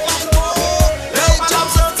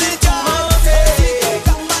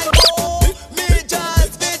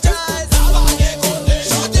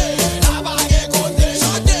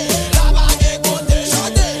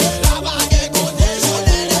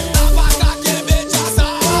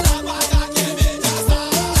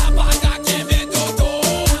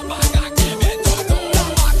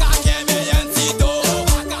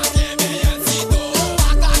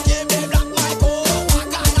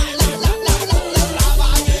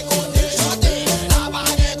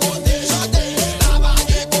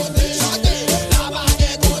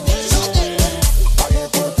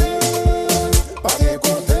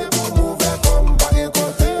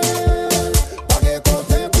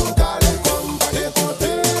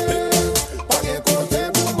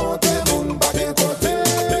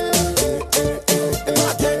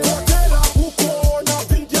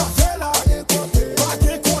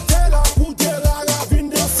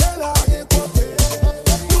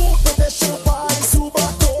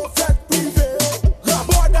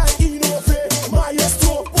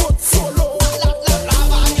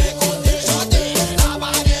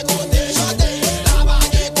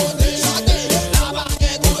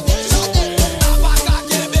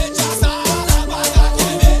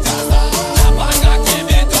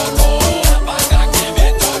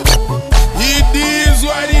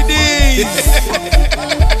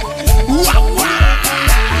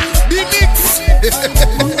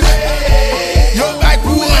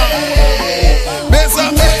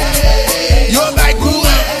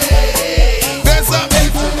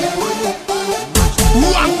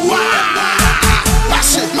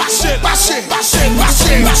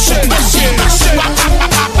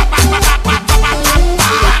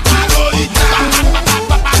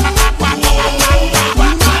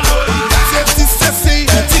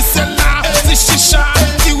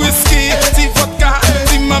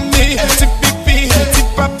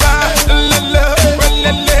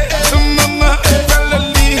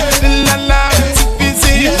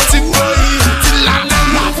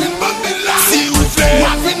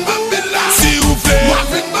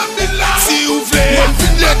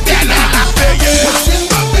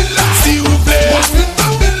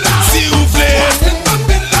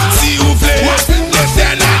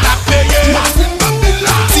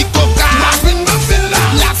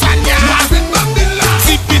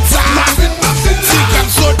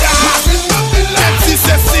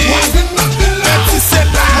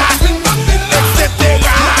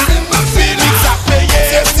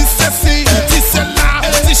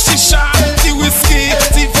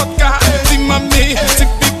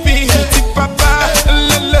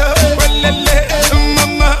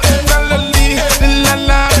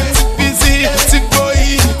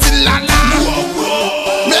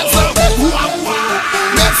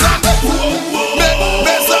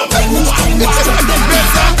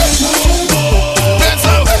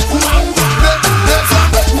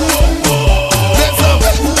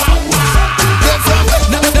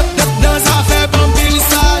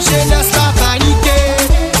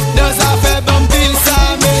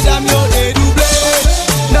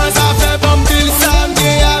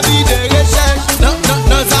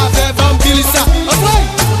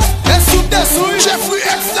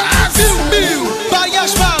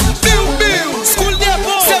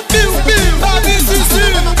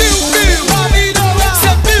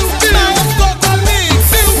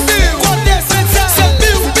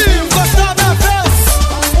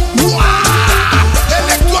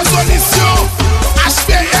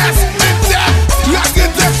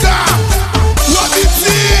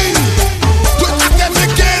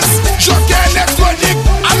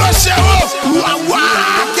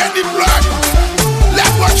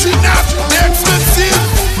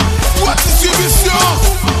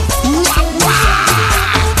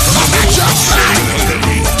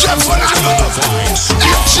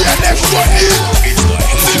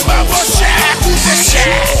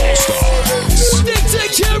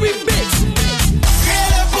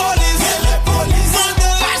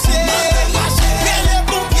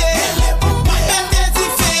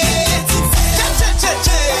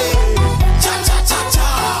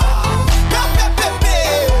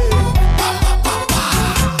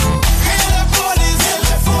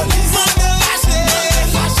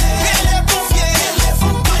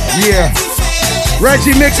Yeah.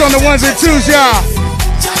 Reggie Mix on the ones and twos, y'all.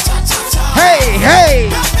 Hey, hey.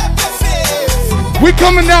 We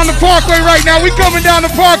coming down the Parkway right now. We coming down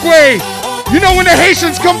the Parkway. You know when the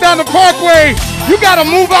Haitians come down the Parkway, you gotta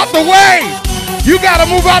move out the way. You gotta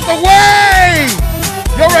move out the way.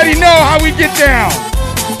 You already know how we get down.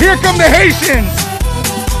 Here come the Haitians.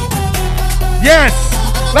 Yes,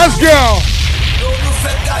 let's go.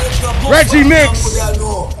 Reggie Mix,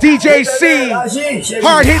 DJ C,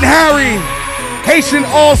 Hard Hitting Harry, Haitian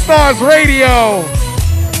All Stars Radio,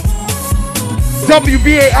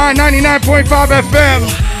 WBAI 99.5 FM.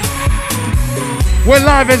 We're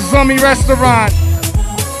live at Zombie Restaurant.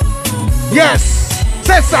 Yes,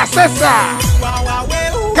 c'est ça, c'est ça.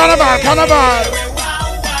 Carnaval, carnaval.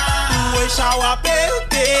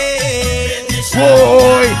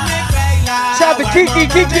 Boy, shout to Kiki,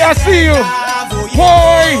 Kiki, I see you.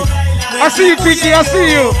 Boy, I see you, Kiki, I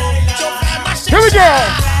see you. Here we go.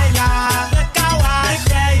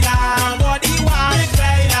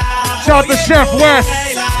 Shout to Chef West.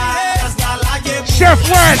 Chef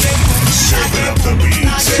West.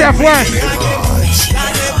 Chef West.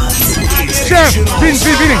 Chef,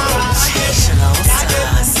 vini.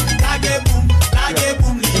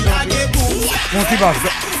 Monty Bass.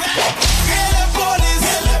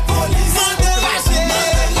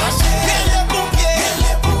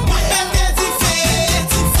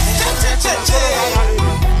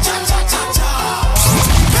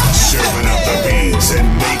 Serving up the beats and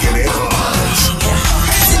making it hot.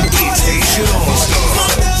 It's Haitian All Stars.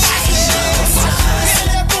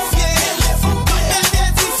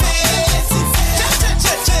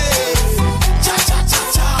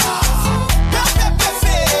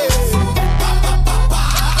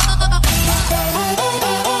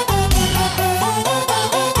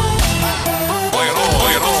 Playing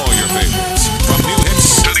all your favorites. From new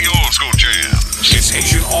hits to the old school jams. It's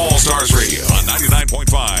Haitian All Stars Radio on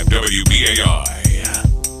 99.5 WBAI.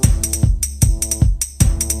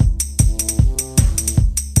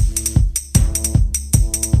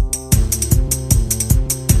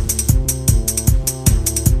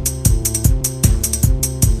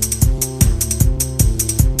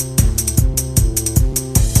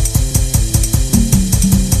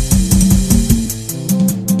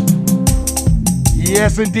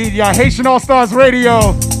 Yes, indeed, y'all. Haitian All Stars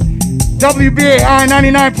Radio, WBAI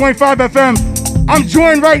 99.5 FM. I'm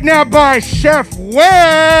joined right now by Chef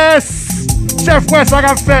West. Chef West, I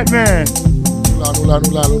got fat, man.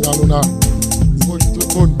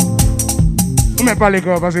 Nous mets pas les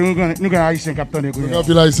gars parce que nous avons haïtien capitaine. Nous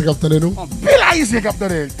avons haïtien capitaine nous. Pile haïtien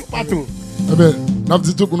capitaine, tout partout. Eh bien, nous avons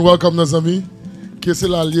dit tout qu'on welcome nos amis. Qui c'est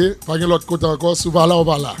l'allié, pas de l'autre côté encore, souvent là, on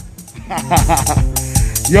va là.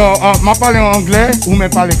 Yo, ma parle en anglais ou me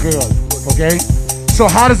parle créole, okay? So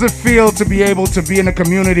how does it feel to be able to be in a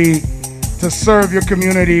community, to serve your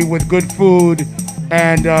community with good food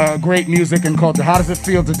and great music and culture? How does it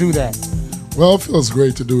feel to do that? Well, it feels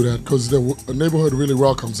great to do that because the neighborhood really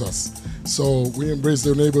welcomes us. So we embrace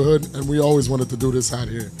the neighborhood and we always wanted to do this out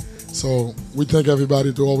here. So we thank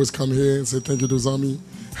everybody to always come here and say thank you to Zami,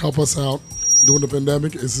 help us out during the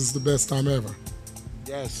pandemic. This is the best time ever.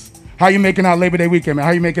 Yes. How you making out Labor Day weekend, man?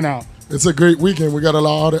 How you making out? It's a great weekend. We got a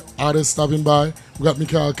lot of artists stopping by. We got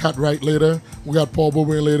Mikael Cartwright later. We got Paul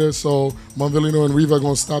Bowen later. So Monvelino and Riva are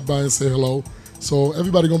going to stop by and say hello. So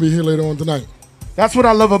everybody going to be here later on tonight. That's what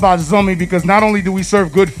I love about Zombie, because not only do we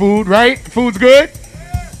serve good food, right? Food's good.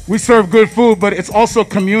 We serve good food, but it's also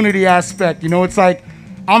community aspect. You know, it's like,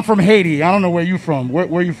 I'm from Haiti. I don't know where you from.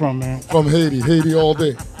 Where you from, man? From Haiti. Haiti all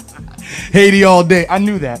day. Haiti all day. I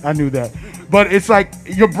knew that. But it's like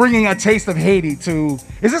you're bringing a taste of Haiti to.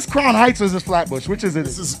 Is this Crown Heights or is this Flatbush? Which is it?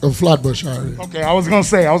 This is a Flatbush area. Okay, I was gonna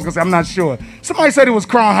say. I'm not sure. Somebody said it was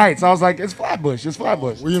Crown Heights. I was like, it's Flatbush.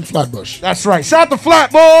 We in Flatbush. That's right. Shout out to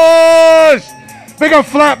Flatbush. Big up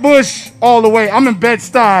Flatbush all the way. I'm in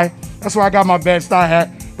Bed-Stuy. That's why I got my Bed-Stuy hat.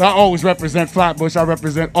 But I always represent Flatbush. I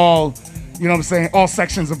represent all, you know what I'm saying, all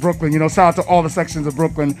sections of Brooklyn. You know, shout out to all the sections of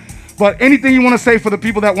Brooklyn. But anything you want to say for the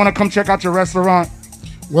people that want to come check out your restaurant?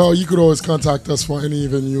 Well, you could always contact us for any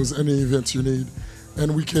venues, any events you need,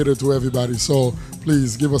 and we cater to everybody. So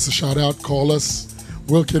please give us a shout out, call us.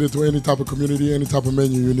 We'll cater to any type of community, any type of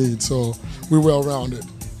menu you need. So we're well rounded.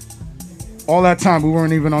 All that time we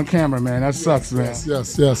weren't even on camera, man. That sucks, man.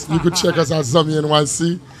 Yes. You could check us at Zami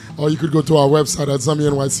NYC, or you could go to our website at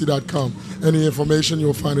ZamiNYC.com. Any information,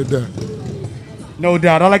 you'll find it there. No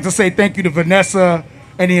doubt. I'd like to say thank you to Vanessa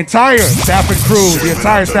and the entire staff and crew,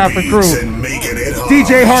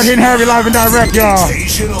 DJ Hard Hitting Harry live and direct, y'all.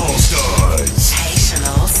 Haitian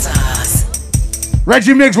All Stars.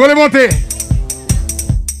 Reggie Mix, what monte?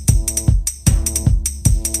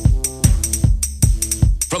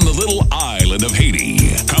 From the little island of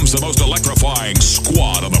Haiti comes the most electrifying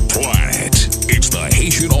squad on the planet. It's the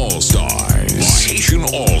Haitian All-Stars. The Haitian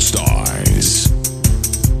All-Stars.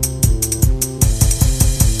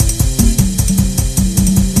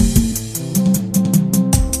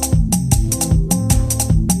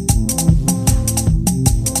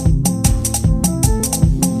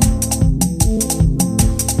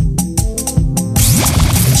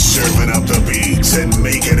 Serving up the beats and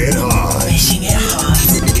making it hot.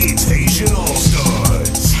 It's Haitian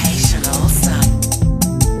All-Stars. Haitian All-Stars.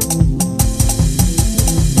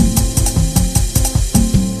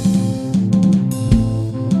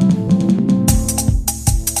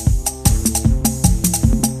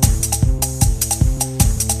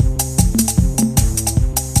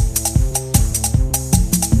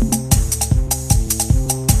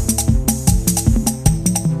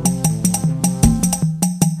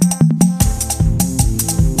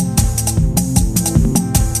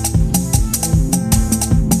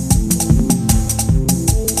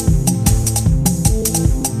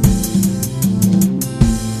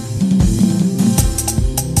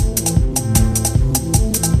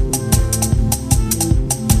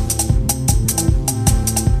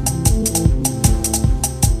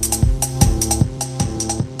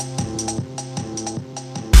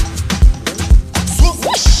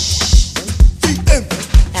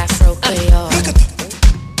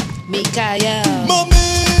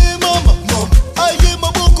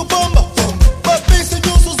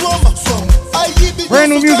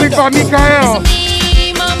 Brand new music by Mikael.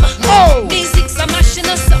 Oh!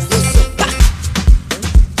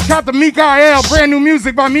 Shout to Mikael. Brand new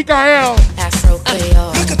music by Mikael.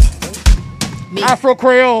 Afro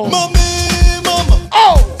Creole.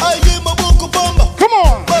 Oh! Come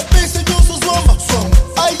on!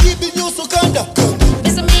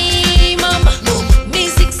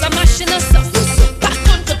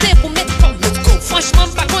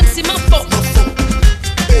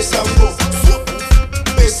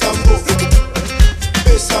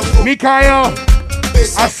 Mikael,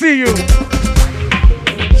 I see you.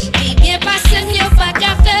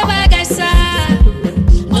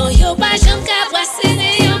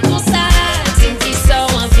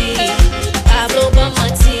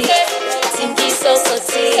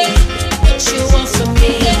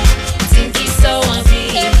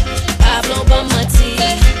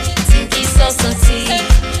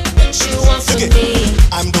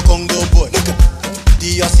 I'm the Congo boy.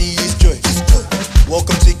 DRC is joy.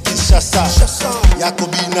 Welcome to Kinshasa.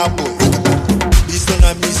 Yakobina boy.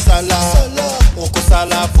 Bisona misala. Oko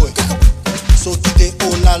sala boy. So kite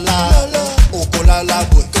olala. Oko lala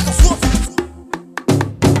boy.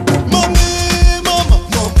 Mami, mama,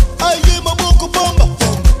 aye maboko bamba.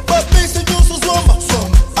 Papi se nyoso zwama.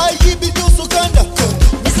 Aye bi nyoso kanda.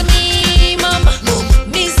 It's me, mama.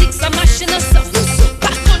 Music sa machine sa.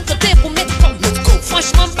 Par contre côté pour mettre con.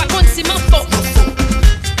 Franchement par contre c'est ma faute.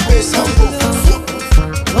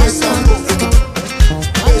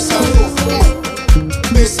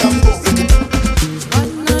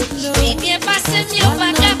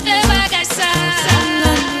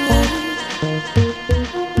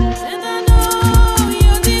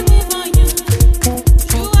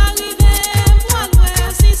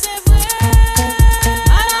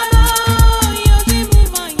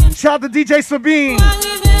 Shout out to DJ Sabine.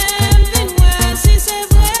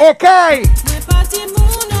 Okay.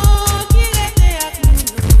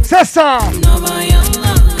 C'est ça.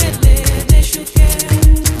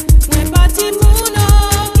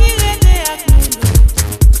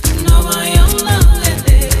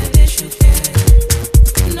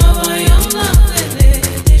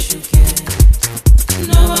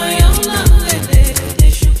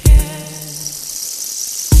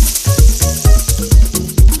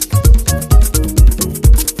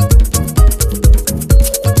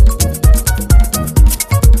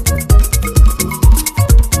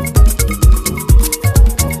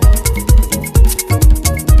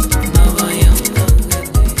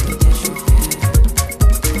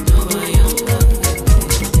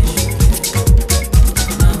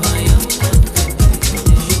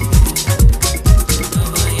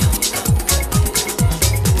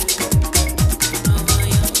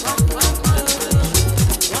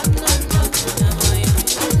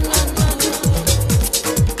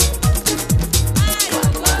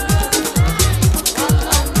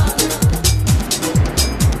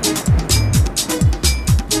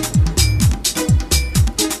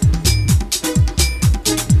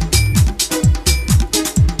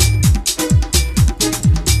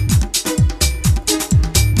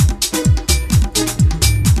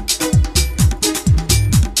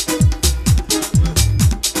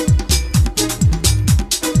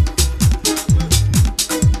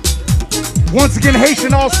 Once again,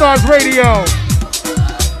 Haitian All Stars Radio.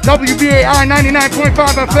 WBAI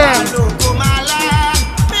 99.5 FM.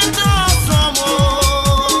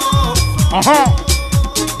 Uh-huh.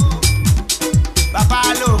 Papa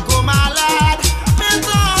loco malade, mais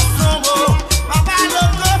dans son mot. Papa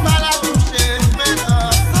loco malade, touché, mais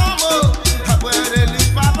dans son mot. Après les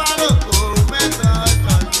livres, papa loco, mais dans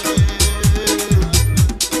son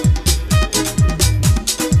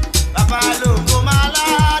Papa loco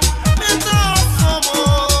malade, mais dans son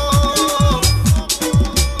mot.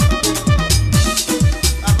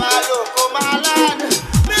 Papa loco malade,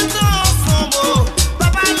 mais dans son mot.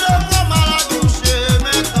 Papa loco malade, touché,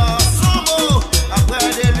 mais dans son mot. Après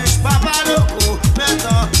des luttes, papa loco,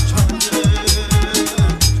 maintenant changé.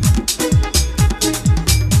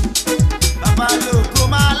 Papa loco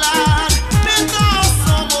malade, maintenant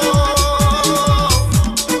son mot.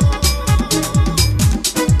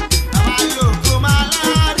 Papa loco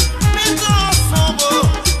malade, maintenant son mot.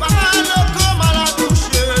 Papa loco malade,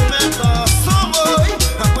 touché, maintenant son mot.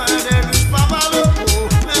 Après des luttes, papa loco,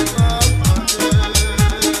 maintenant changé.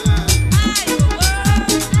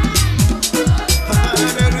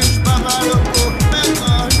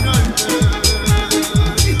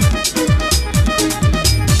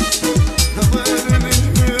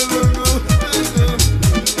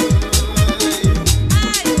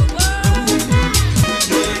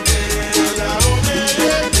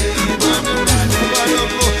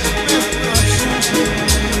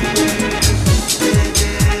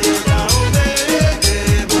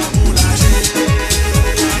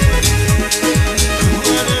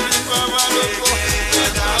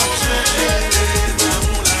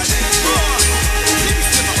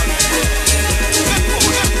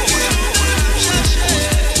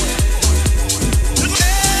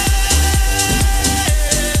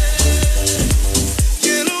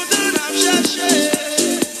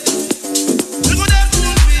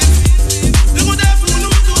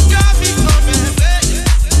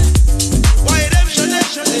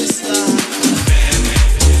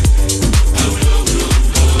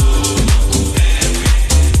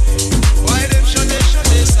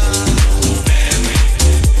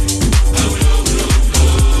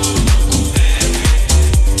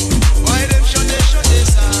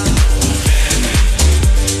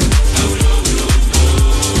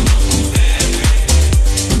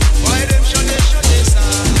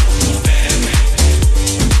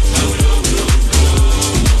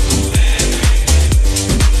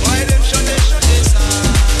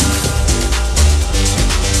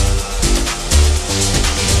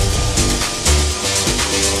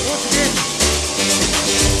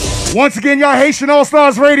 Once again, y'all Haitian All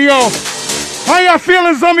Stars Radio. How y'all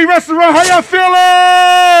feeling, Zombie Restaurant? How y'all feeling?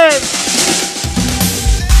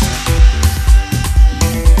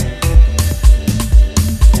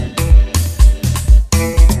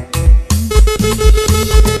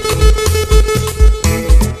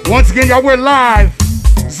 Once again, y'all, we're live.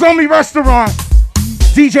 Zombie Restaurant.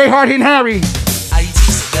 DJ Hard Hitting Harry. Haïti,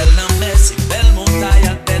 c'est belle la mer, c'est belle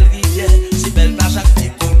montagne, belle rivière, c'est belle plage avec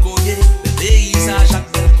des cocoyers, bel paysage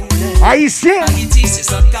avec belle couleur. Haïtien. Haïti, c'est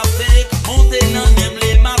ça café, monter dans même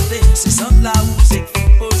les matins, c'est ça là où c'est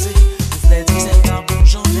posé, vous voulez dire c'est un bon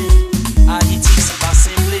journée. Haïti, c'est pas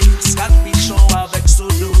simple, c'est quatre pichons avec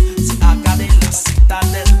Sodo, c'est Acadé, la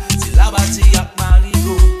citadelle, c'est la bâtie avec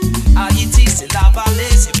Marigot. Haïti, c'est la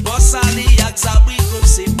vallée, c'est Bossali avec Zabrigo,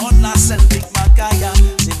 c'est Mont la Celtic Macaya,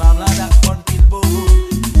 c'est Mamlada avec Pilbo.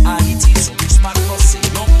 Haïti, c'est plus Marcos, c'est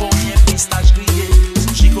long pommier, pistache grillé,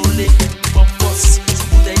 c'est Chigolé, Pompos, c'est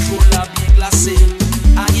bouteille cola bien glacée.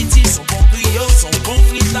 Haïti, son bon griot, son bon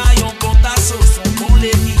fritaille, son bon tasso, son bon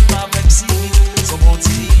légume avec siri, son bon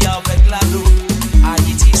tiri avec l'ado.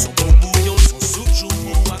 Haïti, son bon bouillon, son soupe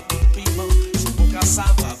joumou avec tout piment, son bon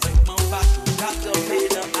cassave avec mamba, tout gâteau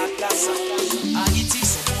dans la casse. Haïti,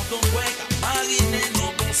 son bon domboin, mariné, non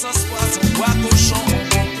bon sauce poisson, bois cochon,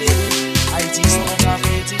 bon télé. Haïti, son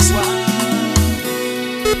café soir.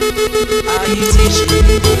 Haïti,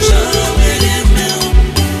 jamais les mêmes.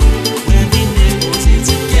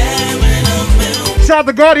 Shout out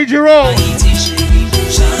to Gardy Giroux.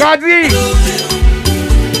 Gardy.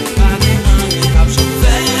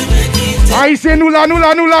 Haïtien, nous là, nous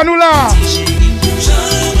là, nous là, nous là.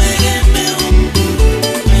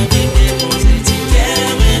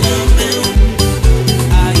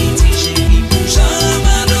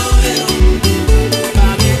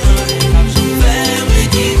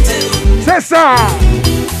 C'est ça.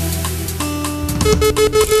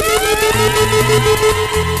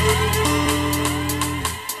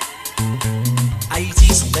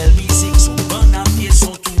 Haïti, son belle musique, son bon apier,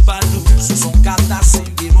 son tout balou, son kata, son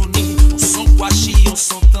ironie, son kwashi,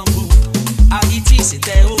 son tambour.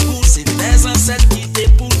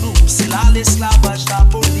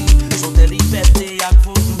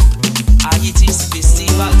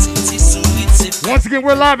 again,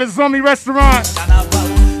 we're live at Zombie Restaurant.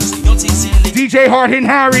 DJ Hard Hitting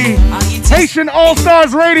Harry. Haitian All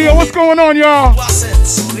Stars Radio. What's going on, y'all?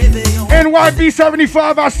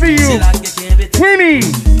 NYB75, I see you.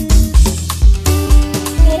 Queenie.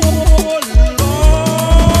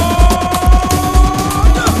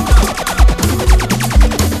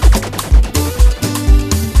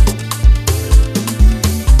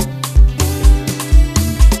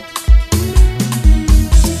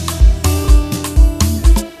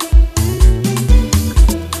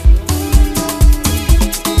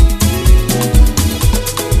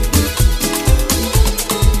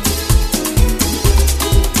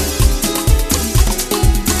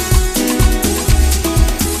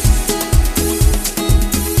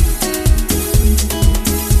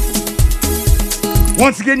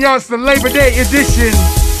 Once again, y'all, it's the Labor Day edition.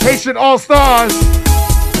 Haitian All Stars.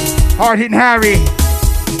 Hard Hitting Harry.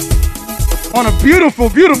 On a beautiful,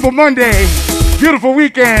 beautiful Monday. Beautiful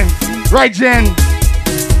weekend. Right, Jen?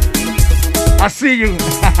 I see you.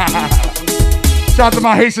 Shout out to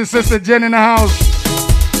my Haitian sister, Jen, in the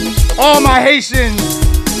house. All my Haitians.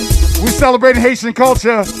 We're celebrating Haitian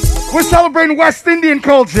culture. We're celebrating West Indian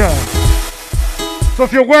culture. So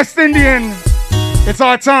if you're West Indian, it's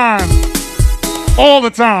our time. All the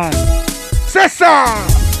time.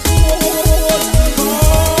 Cesar!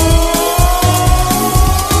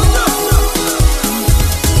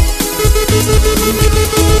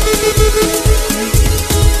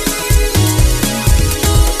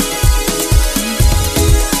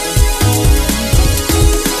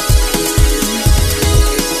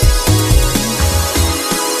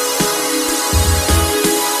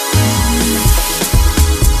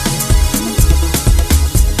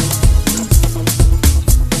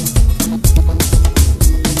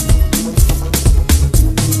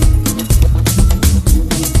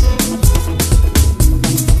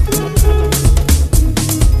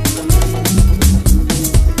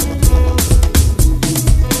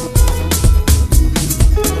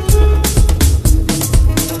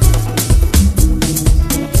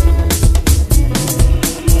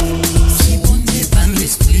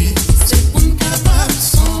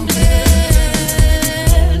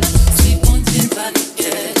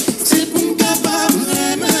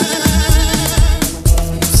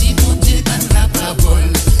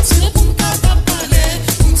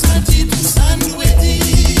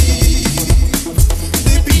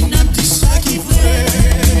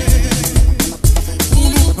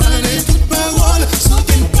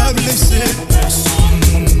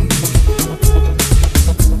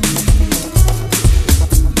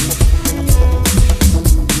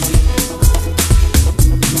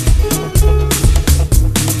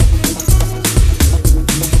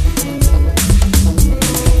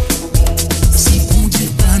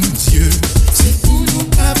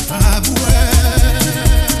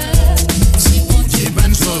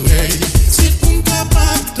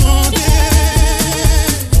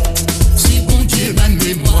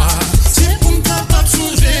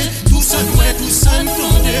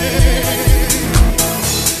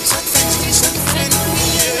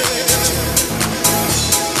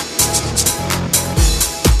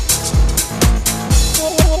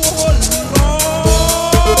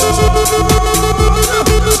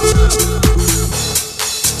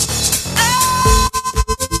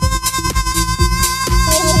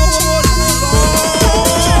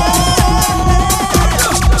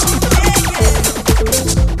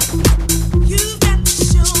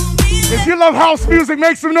 House music,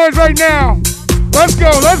 make some noise right now. Let's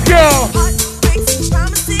go, let's go.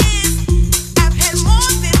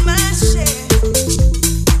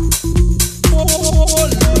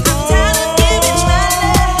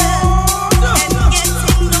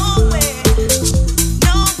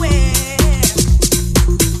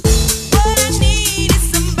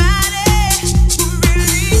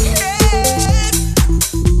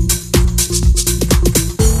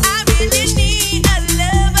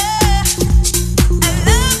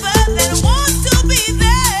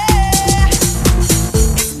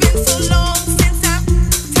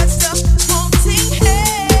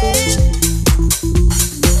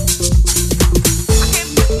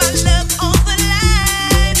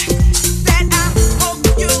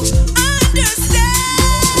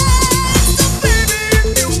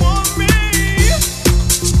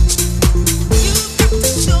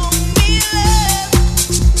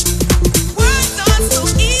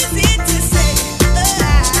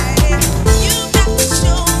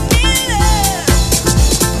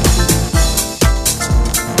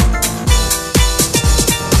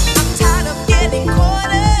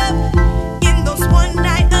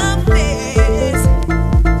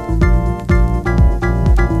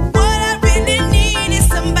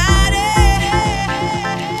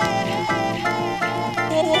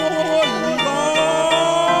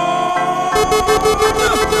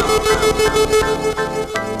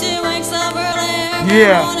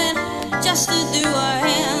 Yeah.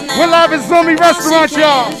 We're live at Zombie Restaurant,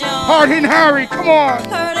 y'all. Hard Hitting Harry, come on.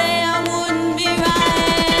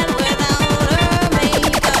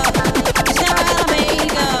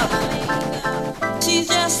 She's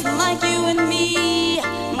just like you and me,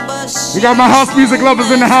 but We got my house music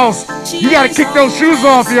lovers in the house. You gotta kick those shoes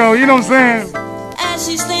off, yo. You know what I'm saying?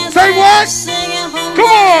 Say what? Come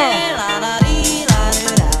on.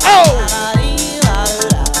 Oh.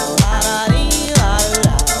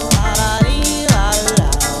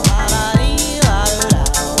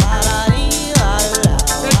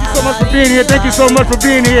 Being here. Thank you so much for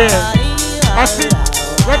being here. I see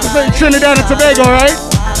representing Trinidad and Tobago, right?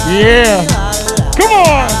 Yeah. Come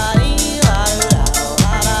on.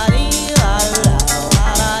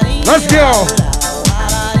 Let's go.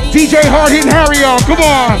 DJ Hard Hitting Harry, y'all. Come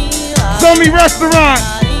on. Zombie Restaurant.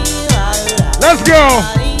 Let's go.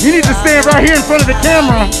 You need to stand right here in front of the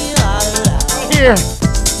camera. Right here.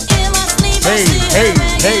 Hey, hey,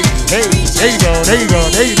 hey, hey. There you go. There you go.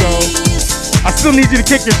 There you go. I still need you to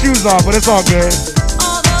kick your shoes off, but it's all good.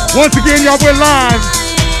 Once again, y'all, we're live.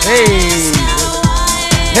 Hey.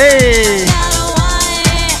 Hey.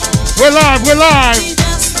 We're live, we're live.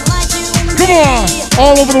 Come on.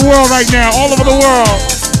 All over the world right now, all over the world.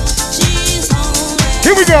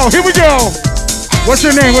 Here we go, here we go. What's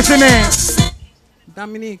your name, what's your name?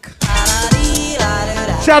 Dominique.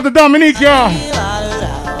 Shout out to Dominique, y'all.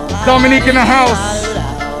 Dominique in the house.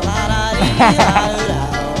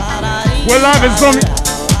 We're live at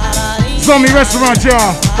Zombie Restaurant,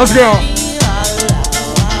 y'all. Let's go.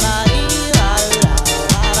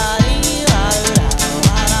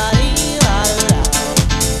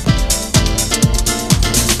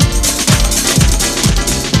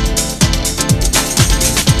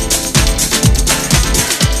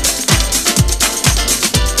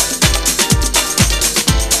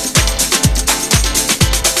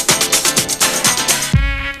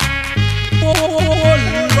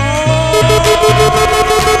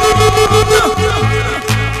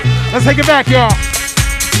 Let's take it back, y'all.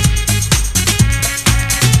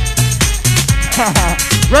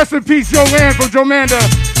 Rest in peace, Joanne from Jomanda.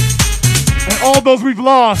 And all those we've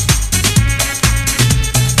lost.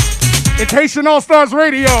 It's Haitian All-Stars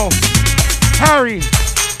Radio. Harry.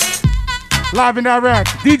 Live and direct.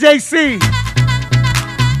 DJ C.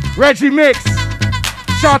 Reggie Mix.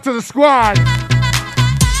 Shout to the squad.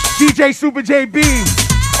 DJ Super JB.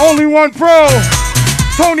 Only One Pro.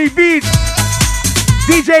 Tony Beats.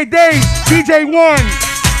 DJ Dave, DJ One.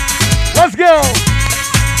 Let's go.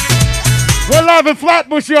 We're live in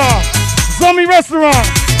Flatbush, y'all. Zombie Restaurant.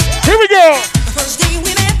 Here we go. the first day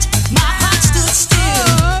we met, my heart stood still.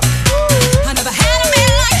 I never had a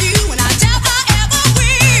man like you, and I doubt I ever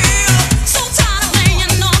will. So tired of playing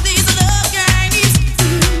all these love games.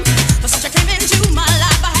 But since you came into my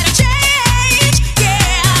life, I had to change.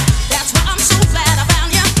 Yeah, that's why I'm so glad I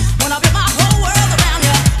found you. When I built my whole world around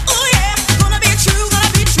you. Oh yeah, gonna be true,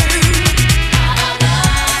 gonna be true. I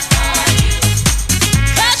love for you,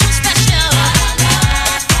 'cause you're special. I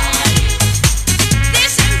love for you.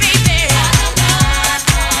 Listen, baby, I love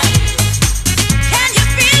for you. Can you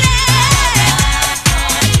feel it? I love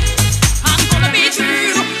for you. I'm gonna be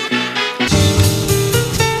true.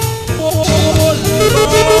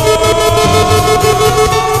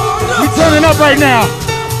 We turning up right now.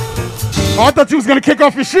 Oh, I thought you was gonna kick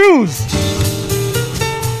off your shoes.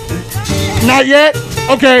 Not yet?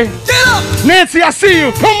 Okay. Get up! Nancy, I see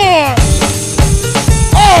you. Come on.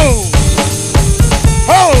 Oh!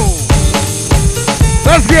 Oh!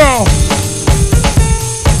 Let's go.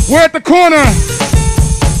 We're at the corner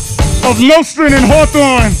of Nostrand and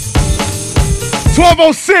Hawthorne.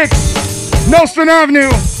 1206 Nostrand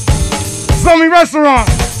Avenue. Zombie Restaurant.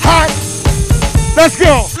 Hot. Let's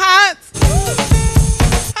go. Hot.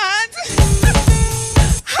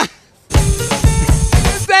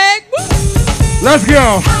 Let's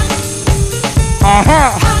go.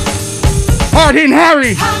 Uh-huh. Hard Hitting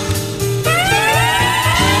Harry.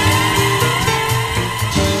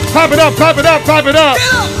 Pop it up, pop it up, pop it up.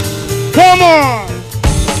 Come on.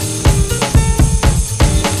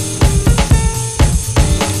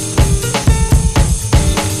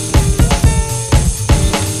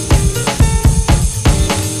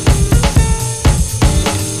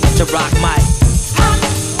 To rock mic.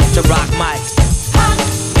 To rock mic.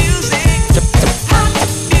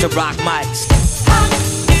 To rock mics.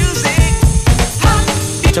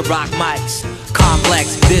 To rock mics.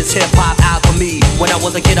 Complex, this hip hop alcohol. for me. When I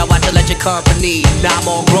was a kid, I watched Electric Company. Now I'm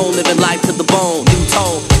all grown, living life to the bone. New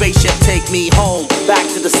tone, spaceship take me home. Back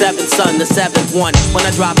to the seventh son, the seventh one. When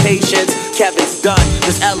I drop Patience, Kevin's done.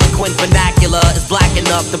 This eloquent vernacular is black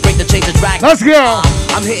enough to break the chains of Dracula. Let's go.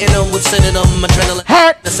 I'm hitting them with synonym, adrenaline.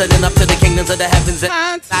 Setting up to the kingdoms of the heavens.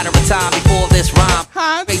 Matter of time before this rhyme.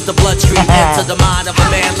 Face the bloodstream into the mind of a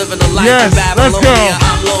man living a life in Babylonia. Let's go.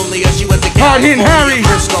 I'm lonely as she went to Hard hitting Harry.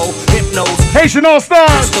 Frisco, Hypnos, Haitian All Stars.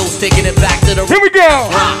 Crystals, taking it back to the. Here we go.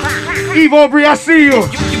 Eve Aubrey, I see you.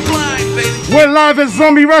 We're live at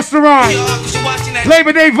Zombie Restaurant.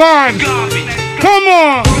 Labor Day vibe. Come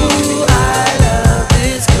on. Ooh, I love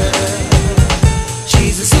this girl.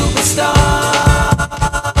 She's a superstar.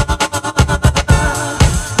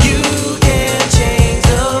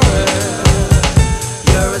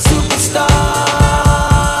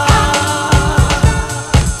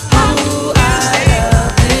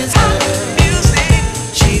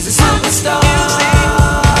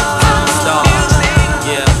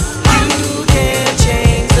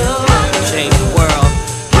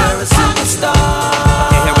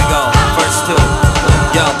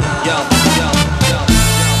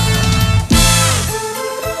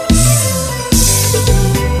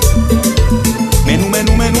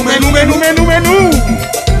 Menu.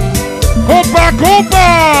 Compa.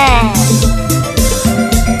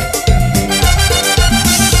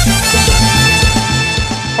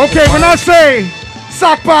 Okay, when I say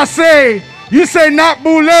sac passe, you say not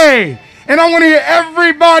boulé. And I want to hear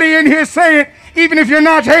everybody in here say it, even if you're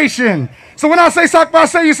not Haitian. So when I say sac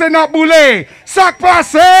passe, you say not boulé. Sac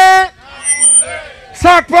passe.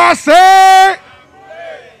 Sac passe.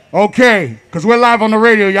 Okay, because we're live on the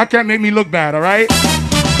radio. Y'all can't make me look bad, all right?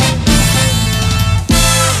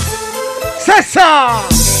 C'est ça!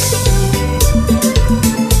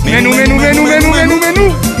 Menu.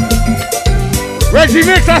 Reggie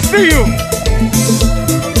Mix, I see you.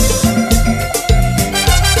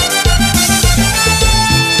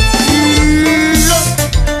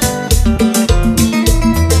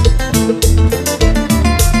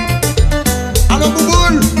 Allo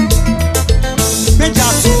Bouboule.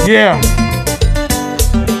 Yeah.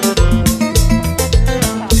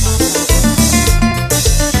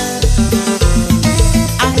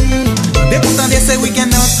 Ce week-end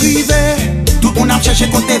privé, tout le monde a cherché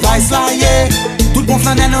côté vice là, yeah. Tout le monde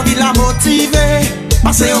flanelle envie la motiver.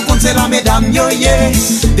 Passer au compte c'est la mesdames yo, yeah.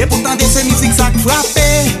 Des pourtant de ces musiques ça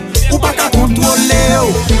frappé, ou pas qu'à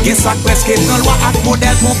contrôler. Y'a ça presque dans loi avec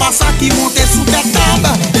modèle qu'on passe ça qui monte sous ta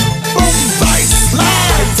table. Boom, vice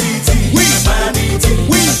live. Oui,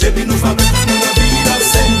 oui. Depuis nous fabriquons nos vies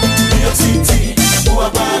danser. New York City, ou à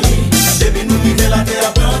Paris. Depuis nous vivons la terre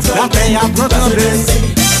à prendre. La terre à prendre.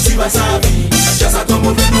 Si va sa vie, j'ai ça comme on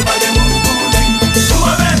veut, nous pas des mots pour lui. Nous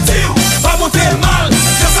remettre, pas monter mal,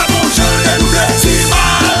 j'ai ça mon jeu, et nous laisser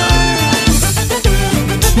mal.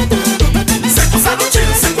 C'est pour ça nous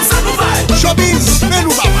chill, c'est pour ça nous vibe. Showbiz, mais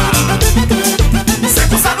nous va pas. C'est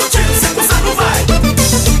pour ça nous chill, c'est pour ça nous vibe.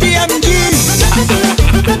 PMG.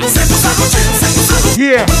 C'est pour ça nous chill, c'est pour ça nous.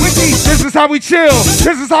 Yeah, this is how we chill,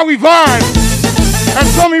 this is how we vibe. At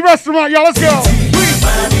Zombie Restaurant, y'all, let's go.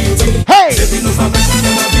 Hey!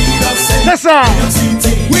 C'est ça!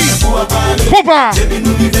 Compa!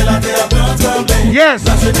 Yes!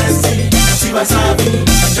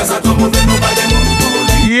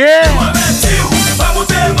 Yeah!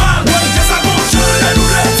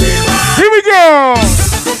 Here we go!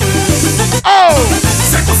 Oh!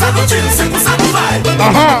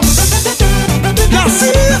 Uh-huh!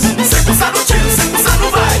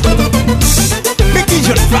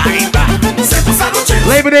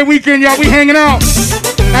 Labor Day weekend, y'all, we hanging out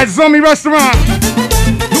at Zombie Restaurant,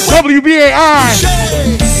 WBAI,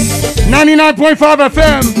 99.5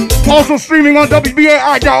 FM, also streaming on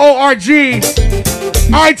WBAI.org,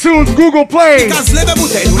 iTunes, Google Play,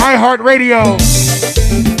 iHeartRadio.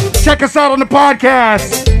 Check us out on the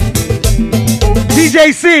podcast.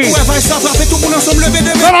 DJ C.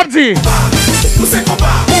 Sarabdi.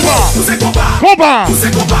 Compa.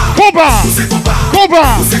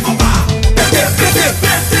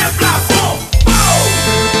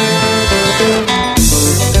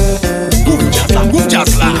 Ouvre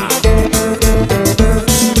jazz là.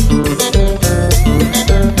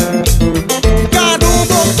 Gado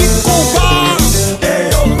bon qui combat. Et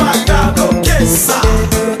on va gado que ça.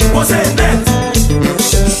 Posez net.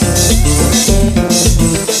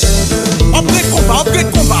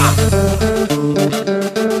 Upgrade combat.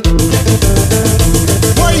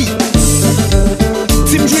 Oui.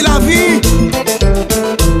 Tim joue la vie.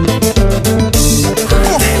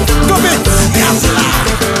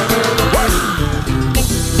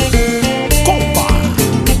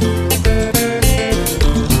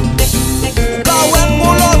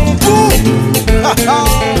 Shout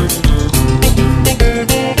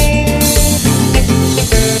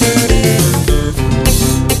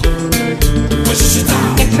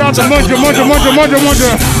out to Munja.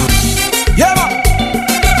 Yeah, man.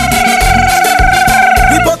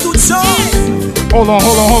 People to show. Hold on,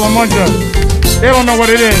 Munja. They don't know what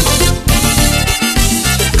it is.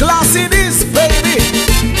 Classy this, baby.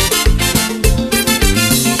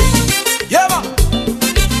 Yeah, man.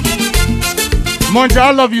 Munja,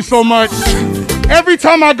 I love you so much. Every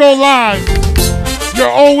time I go live, you're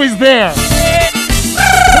always there.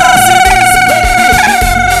 Classy this, baby.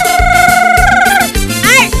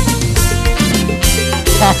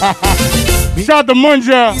 Shout out to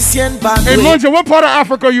Munja. Hey Munja, what part of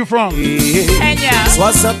Africa are you from? Kenya.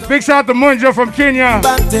 Big shout out to Munja from Kenya.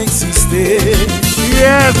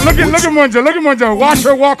 Yes, look at Munja. Watch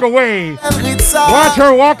her walk away. Watch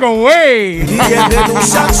her walk away.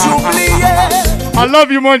 I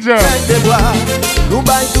love you, Munja.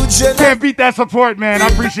 Can't beat that support, man. I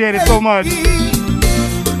appreciate it so much.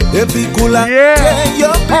 Yeah.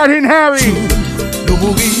 Hard-hitting Harry.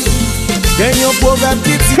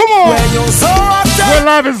 Come on. We're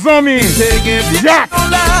live at Zombie. Jack.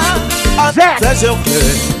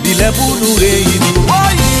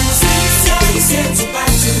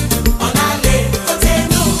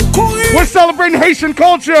 We're celebrating Haitian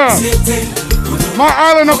culture. My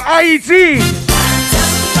island of Haiti.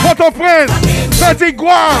 Port-au-Prince,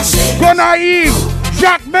 Saint-Igua, Gonaïve,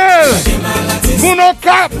 Jacmel,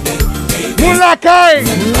 Mounocap, Moulakay.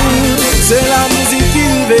 C'est la musique qui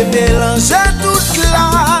veut mélanger toute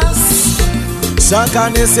classe. Chaque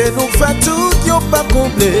année, c'est nous fait tout, y'a pas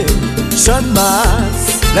complet. Jeune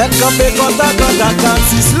masse, les campés contact,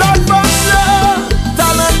 l'autre bosse,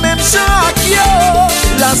 t'as le même chant yo.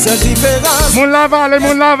 La seule différence. La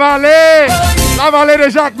vallée de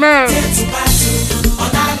Jacmel.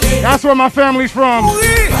 That's where my family's from.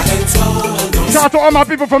 Shout out to all my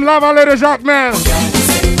people from La Vallée de Jacmel.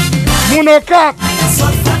 Mounocap.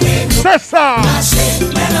 C'est ça.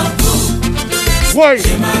 Oui.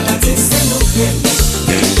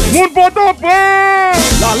 Moun Port-au-Prince.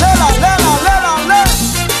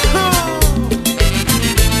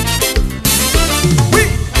 Oui.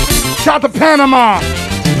 Shout out to Panama.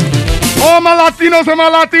 All my Latinos and my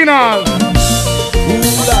Latinas.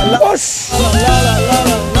 Whoosh.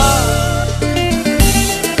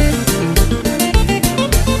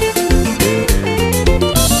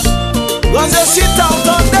 Je suis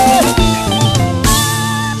entendu.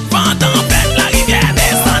 Pendant bête la rivière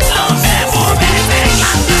descend l'enfer. Mauvais avec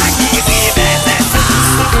la qui vive, c'est ça.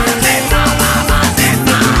 C'est ça, maman, c'est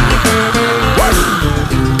ça.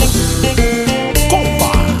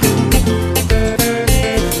 Combat.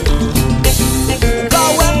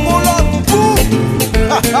 Kawet mon l'autre bout.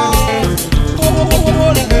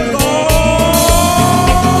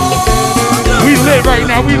 We lit right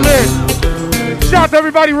now, we lit. Shout out to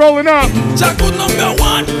everybody rolling up.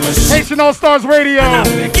 #1. Haitian All Stars Radio.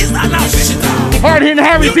 Hard-hitting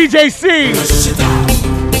Harry, DJ C.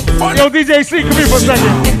 Yo, DJ C, come here for a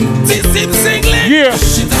second. Yeah.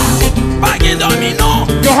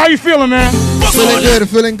 Yo, how you feeling, man?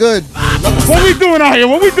 Feeling good. What we doing out here?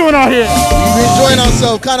 We enjoying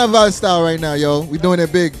ourselves, carnival style right now, yo. We doing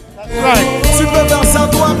it big. Right.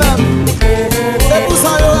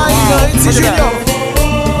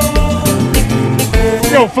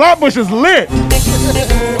 Yo, Flatbush is lit.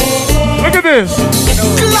 Look at this.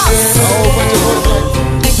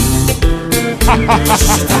 I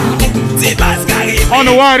don't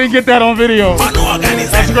know why I didn't get that on video.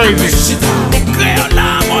 That's crazy.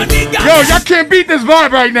 Yo, y'all can't beat this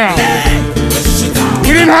vibe right now.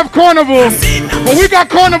 We didn't have carnival, but we got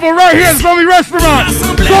carnival right here at Zombie Restaurant.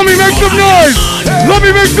 Zombie, make some noise. Let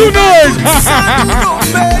me make some noise.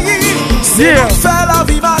 Yeah. Faire la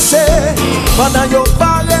vie marcher pendant yo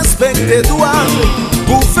pas respecter droit.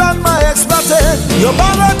 Gouvernement exploité, yo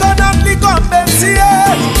pas reconnaître ni comme métier.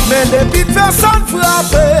 Mais depuis personne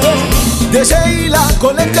frappé, déjà il a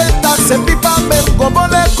collecté taxes et puis pas même comme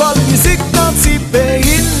l'école musique dans ce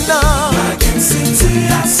pays là.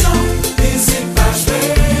 Situation, musique pas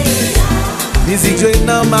jouer. Musique jouer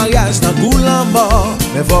dans mariage, dans goulin mort,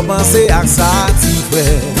 mais faut penser à ça ti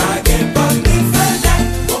frère.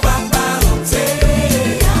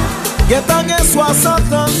 Y'a tant que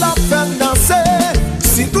 60 ans la fait danser.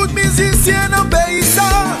 Si tout musicien dans le pays ça,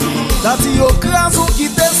 t'as dit au crase ou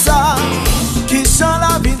quitte ça. Qui chante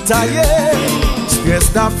la vie taillée,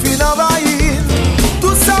 stress ta fin envahie.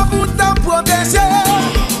 Tout ça pour t'en protéger,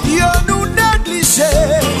 y'a nous négligé.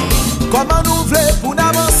 Comment nous voulons pour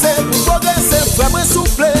avancer, pour progresser, vraiment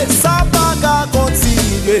souffler, ça va qu'à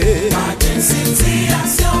continuer. Pas de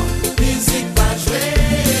situation, musique pas jouer.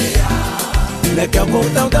 les cœurs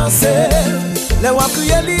contents danser. Les wap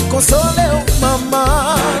crier li consoler ou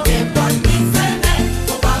maman.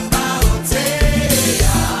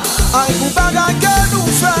 Aïe pour bagay que nous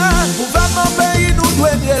fait, gouvernement pays nous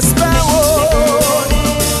doit espérer.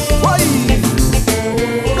 Oui,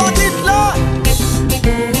 Blanquit là.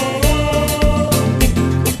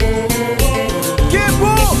 Qui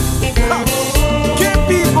bon, qui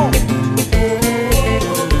bon.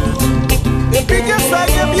 Et puis qui fait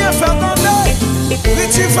bien faire attendez.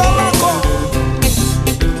 Petit femme encore.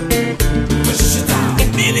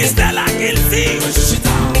 Ministère la Guilty.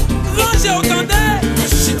 Ranger au candé.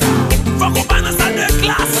 Faut qu'on va dans la salle de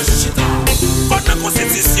classe. Faut la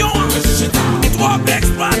constitution. Trois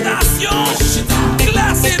exploitation.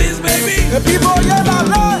 Class it is, baby. Et puis voyez la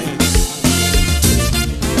loi.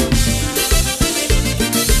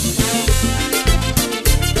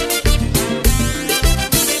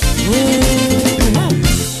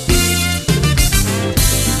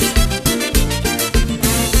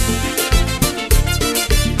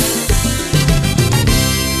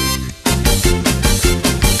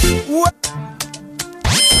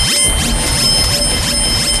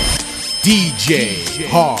 DJ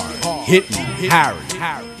Hard Hitting Harry.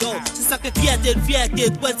 Yo, c'est ça que fierté,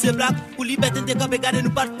 quoi c'est black. Pour liberté de camper, garder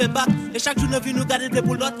nous pas de back. Et chaque jour, nous venons nous garder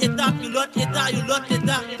pour l'autre état.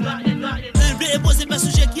 Élevé et posé par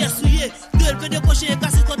sujet qui est souillé. Deux élevé de cocher et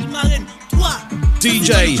casser contre une marine. Trois.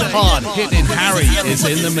 DJ Hard Hitting Harry is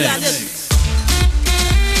in the mix.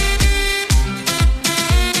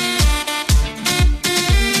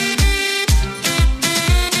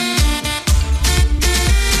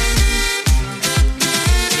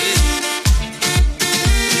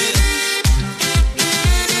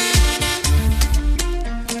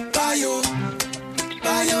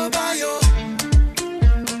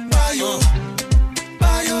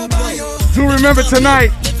 Do remember tonight,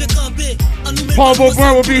 Paul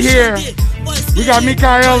Beaubrun will be here. We got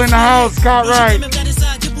Mikael in the house, Cartwright.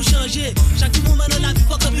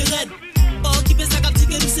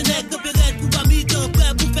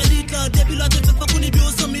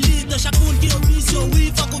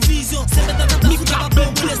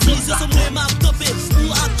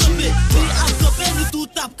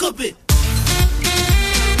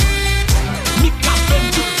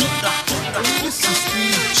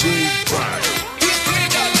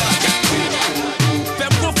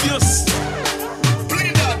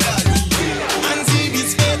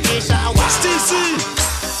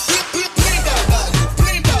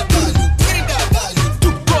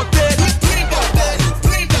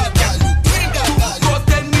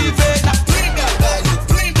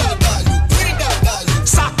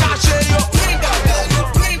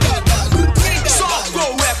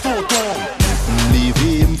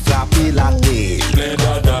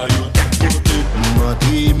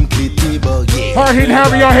 Hard Hitting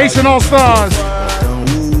Harry, y'all Haitian All Stars.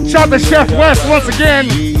 Shout to Chef West once again.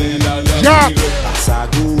 Jacques.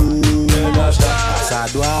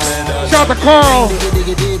 Shout to Carl.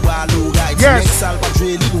 Yes.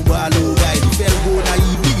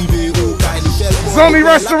 Zombie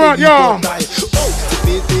Restaurant, y'all.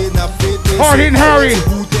 Hard Hitting Harry.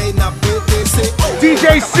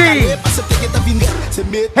 DJ C.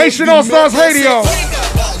 Haitian All Stars Radio.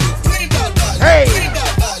 Hey.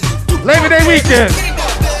 Labor Day weekend.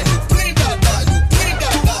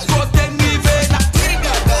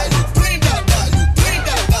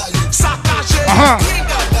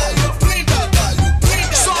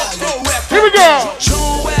 Here we go.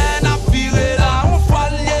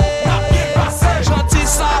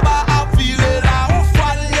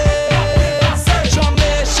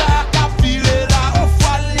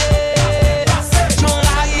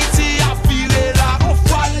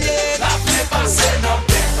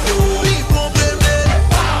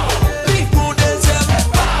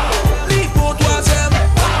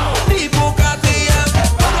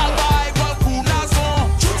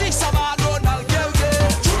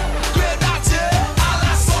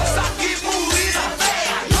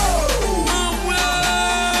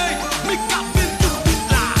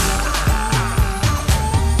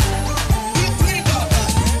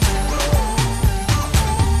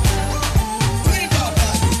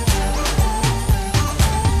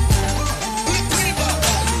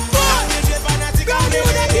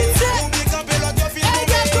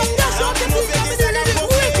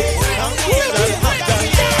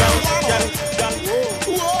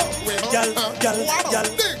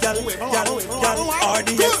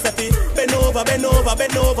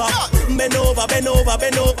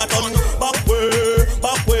 Bend over, turn back way.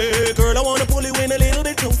 Girl, I wanna pull you in a little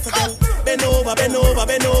bit closer, girl. Bend over, girl.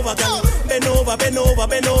 Bend over,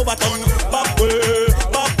 turn back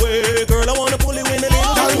way. Girl, I wanna pull you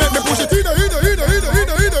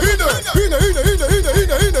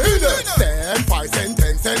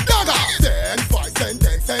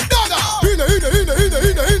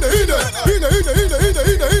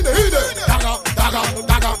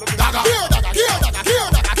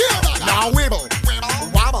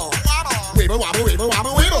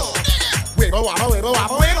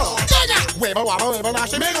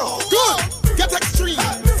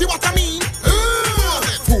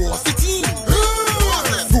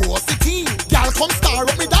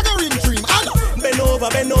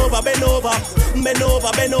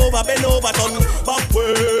over, bend over, bend over, turn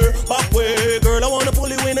back way. Girl, I wanna pull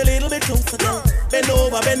you in a little bit closer, girl. Bend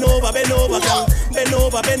over, bend over, bend over, girl. Bend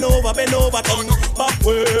over, bend over, bend over, turn back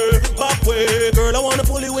way. Girl, I wanna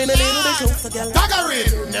pull you in a little bit closer, girl.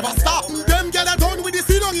 Daggerin, never stop. Them get a done with the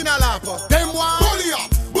sit down in a lap. Them one bully up,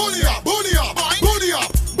 bully up, bully up, bully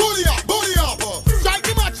up, bully up, bully up. Strike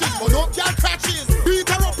the matches, but don't get catches. Beat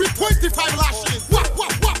her up with 25 lashes. What?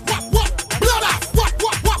 Blood off.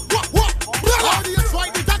 What? Blood off. How do you try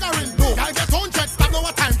the Daggerin? No, guy get 100, stop no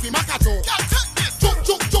time for Makacho.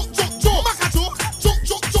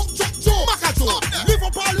 Lift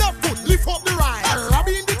up our left foot, lift up the right.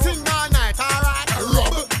 Rubbing the thing all night, alright.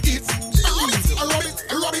 Rub it.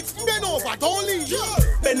 Bend over, don't leave.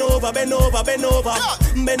 Bend over, bend over, bend over.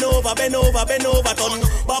 Bend over, bend over, bend over. Turn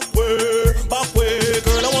back way.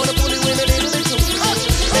 Girl, I wanna pull you in a little bit too.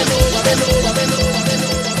 Bend over, bend over, bend over, bend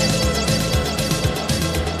over.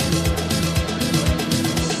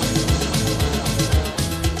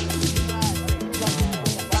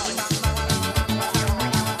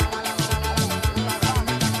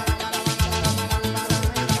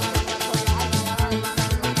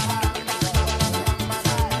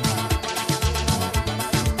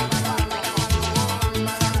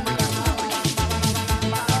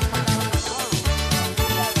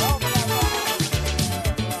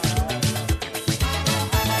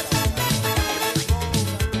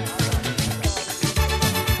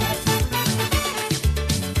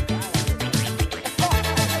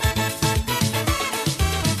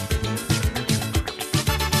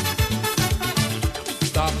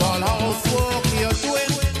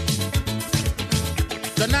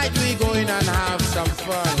 Tonight we going and have some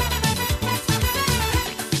fun.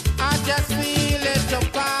 I just feel it to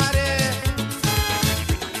party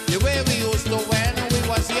the way we used to when we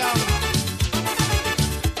was young.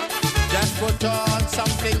 Just put on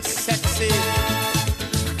something sexy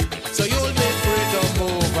so you'll be free to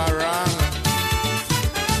move around.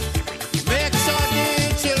 Make sure the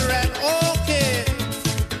children okay.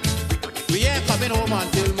 We ain't coming home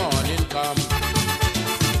until morning come.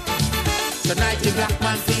 Tonight the black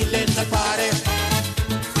man feeling the party.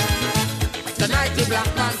 Tonight the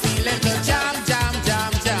black man feeling the jam.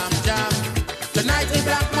 Tonight the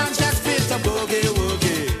black man just feels the boogie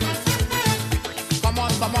woogie. Come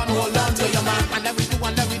on, hold on to your man. And then we do a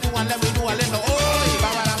little oi.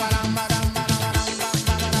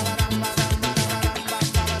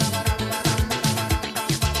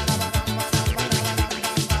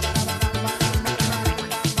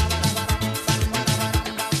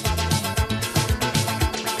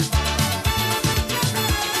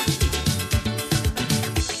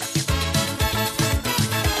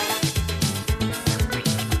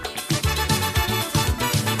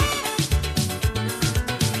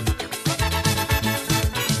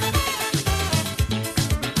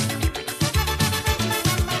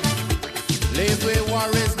 Leave we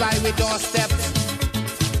worries by we doorsteps.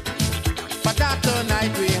 But that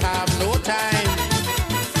tonight we have no time.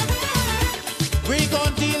 We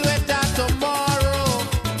gon' deal with that tomorrow.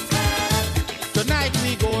 Tonight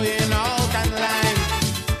we going out and line.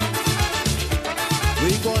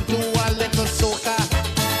 We gon' do a little soca.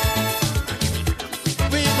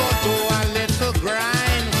 We gon' do a little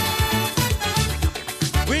grind.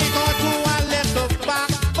 We gon' do a little back.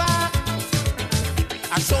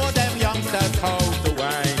 I show them youngsters how to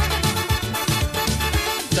wine.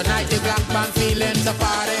 Tonight the black man feeling the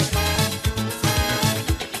party.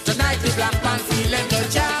 Tonight the black man feeling the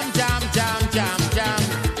jam.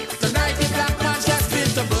 Tonight the black man just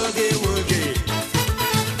feels the boogie woogie.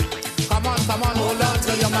 Come on, hold on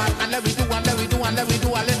to your man. And let we do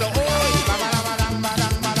a little oi.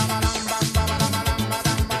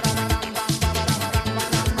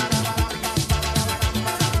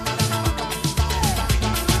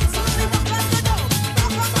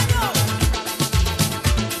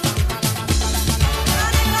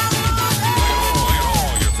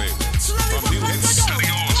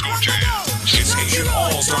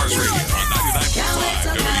 All-Stars Radio on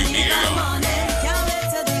 99.5 WEAR. Can't wait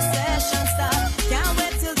till the session start. Can't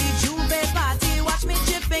wait till the Juve party. Watch me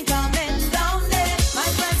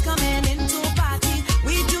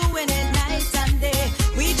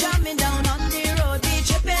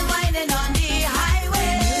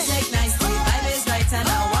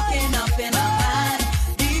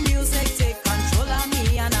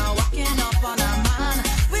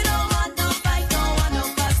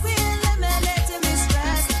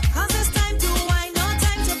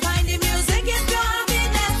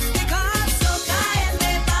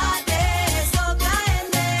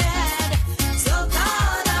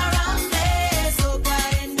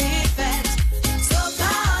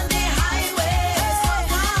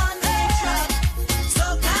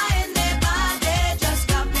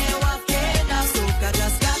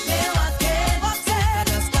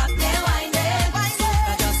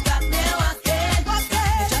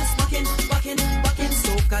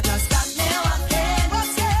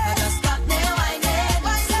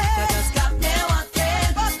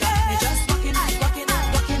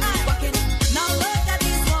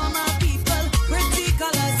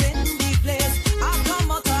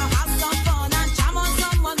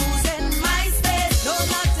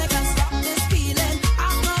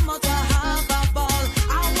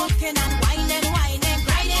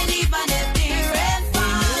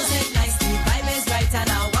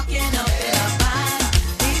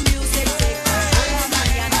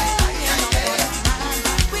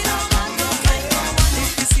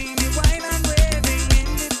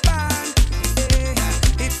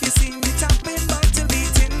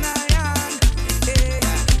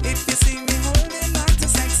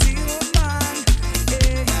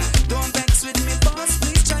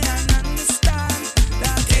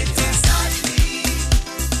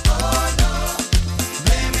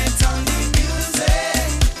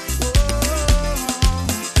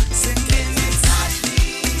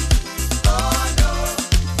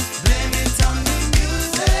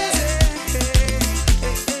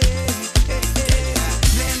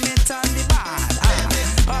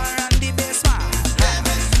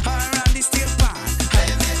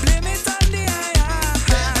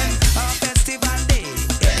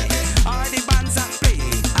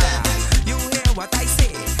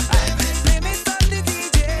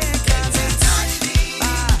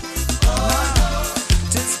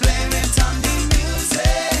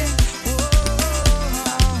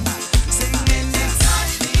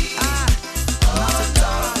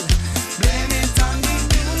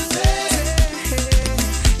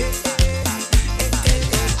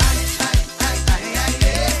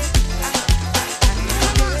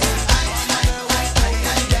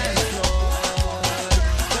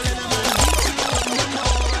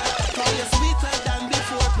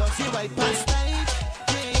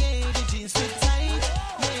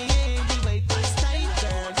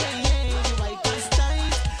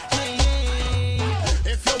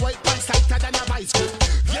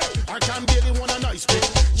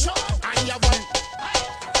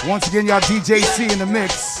Once again, y'all DJ C in the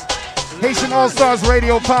mix. Haitian All Stars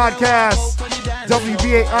Radio Podcast.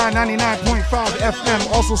 WBAI 99.5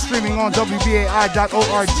 FM. Also streaming on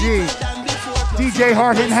WBAI.org. DJ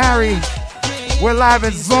Hard Hitting Harry. We're live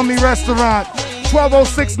at Zombie Restaurant,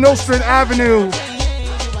 1206 Nostrand Avenue.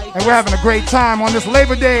 And we're having a great time on this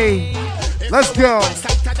Labor Day. Let's go.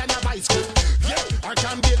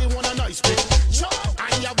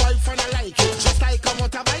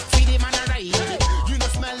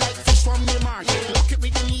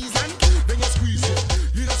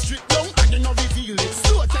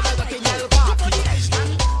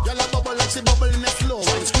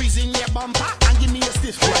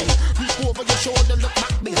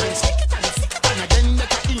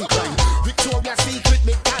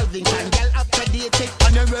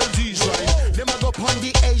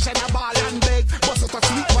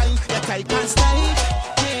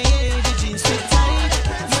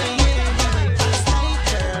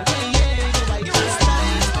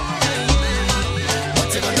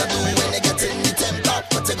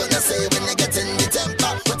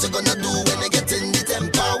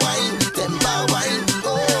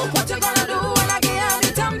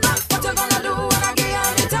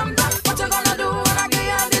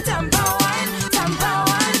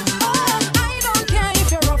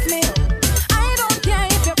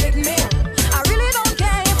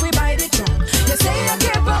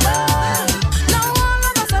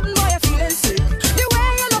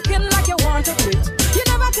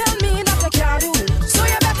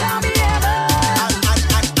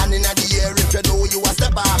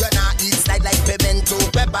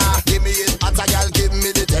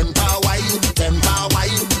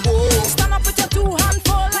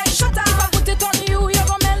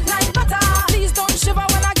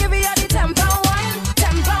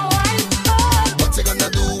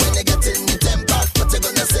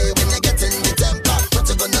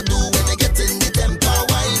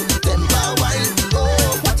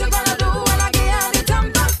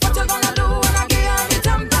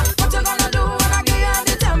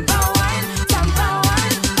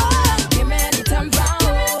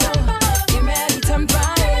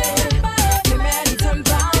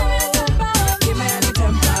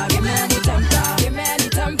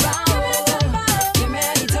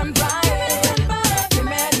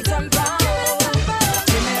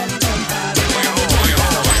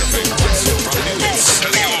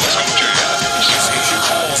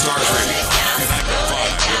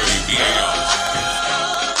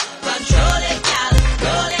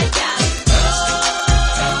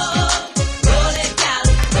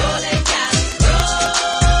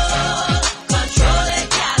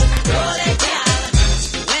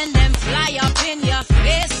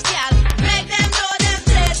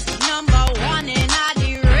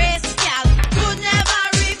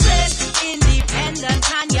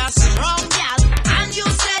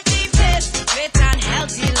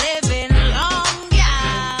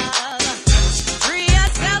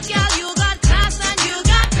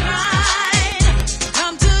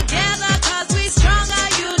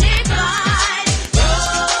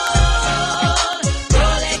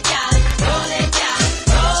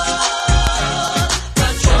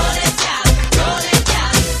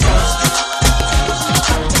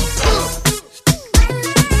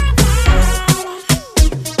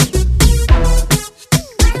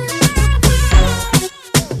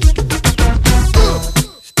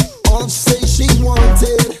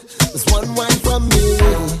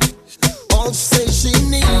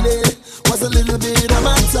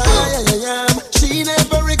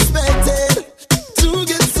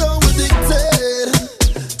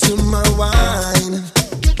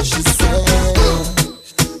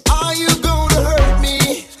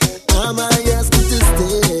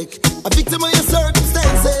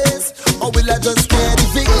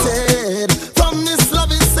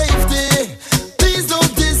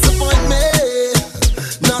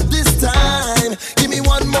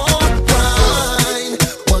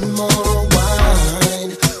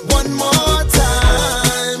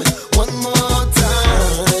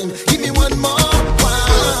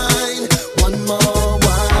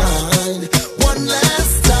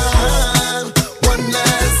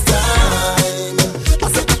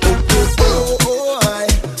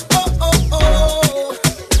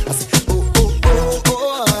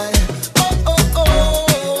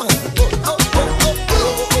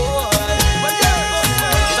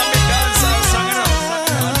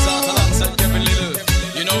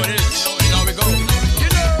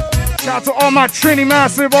 all my Trini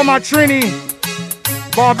Massive, all my Trini,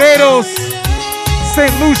 Barbados,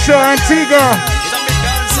 St. Lucia, Antigua.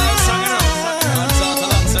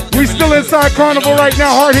 We still inside Carnival right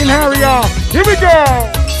now, Hard Hitting Harry, y'all. Here we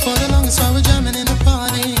go.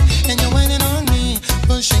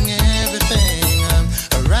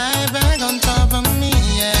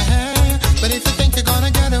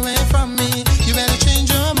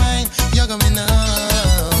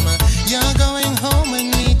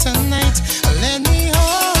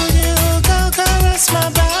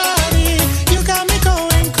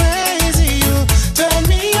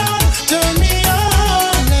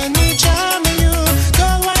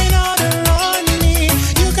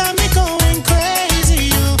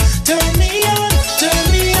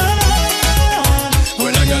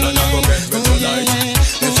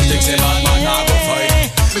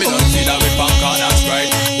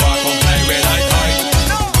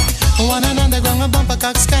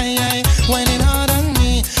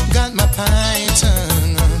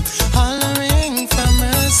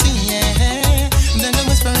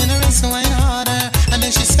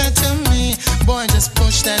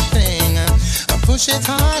 it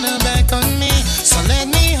harder back on me. So let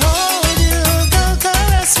me hold you, go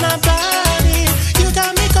caress my body. You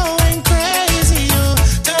got me going crazy. You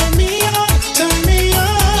turn me on, turn me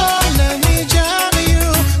on. Let me drive you,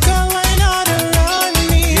 going all around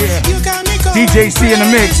me. Yeah. You got me going DJ C in the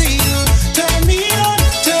mix. crazy. You turn me on,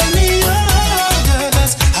 girl.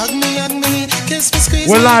 Let's hug me, kiss me, squeeze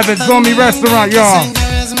me. We're live at Zombie Restaurant, y'all.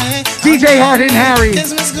 DJ Hard Hitting Harry.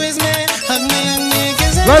 Kiss me, squeeze me, hug me,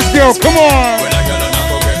 kiss me. Let's go, come on.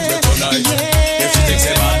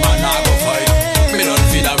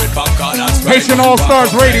 Haitian All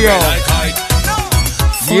Stars Radio.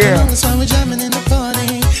 Yeah. So we're jamming in the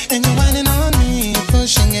party, and you're whining on me,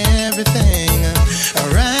 pushing everything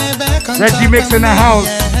right back on Reggie top Mix of in the me, house.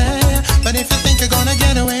 yeah. But if you think you're gonna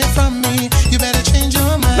get away from me, you better change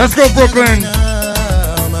your mind. Let's go, Brooklyn.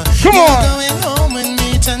 Come You're on. going home with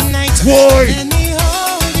me tonight. Boy. Let me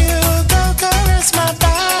hold you, go caress my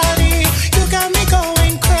body. You got me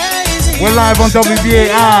going crazy. We're live on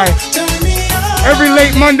WBAI. Every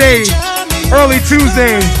late Monday, early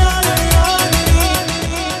Tuesday.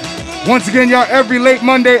 Once again, y'all, every late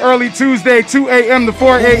Monday, early Tuesday, 2 a.m. to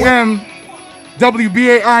 4 a.m.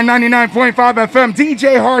 WBAI 99.5 FM.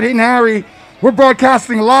 DJ Hard Hitting Harry. We're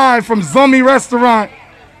broadcasting live from Zombie Restaurant,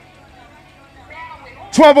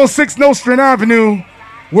 1206 Nostrand Avenue.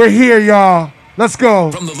 We're here, y'all. Let's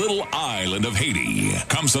go. From the little island of Haiti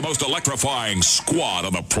comes the most electrifying squad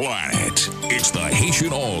on the planet. It's the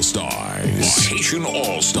Haitian All Stars. Haitian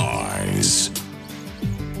All Stars.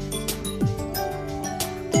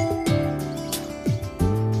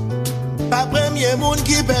 Pa premye moun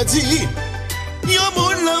ki peti, yo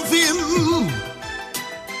moun lan film.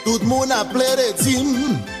 Tout moun a ple de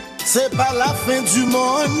tim, c'est pas la fin du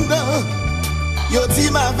monde. Yo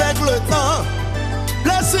tim avec le temps,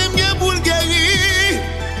 laissez mien pour le guérir.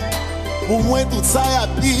 Pour moi tout ça y a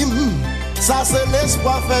pim, ça c'est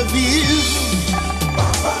l'espoir fait vivre.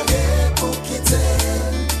 Papa gay pour quitter,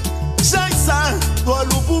 chaque ça doit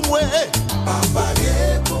loup pour moi. Papa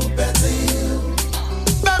gay pour pétir.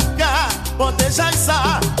 Bon déjà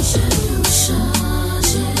ça, je veux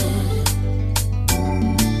changer.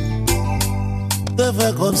 Te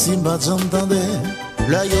fais comme si m'attendais.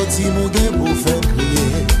 Là y'a dit mon gain pour faire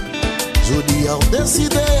crier. Je dis à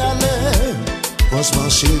décider aller. Franchement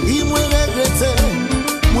chérie, moi regretter.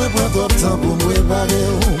 Moi prends trop de temps pour me préparer.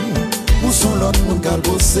 Où sont l'autre monde qui a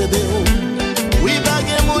possédé? Oui, pas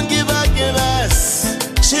de monde qui va guérir.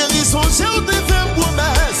 Chérie, son chien te fait une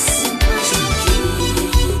promesse.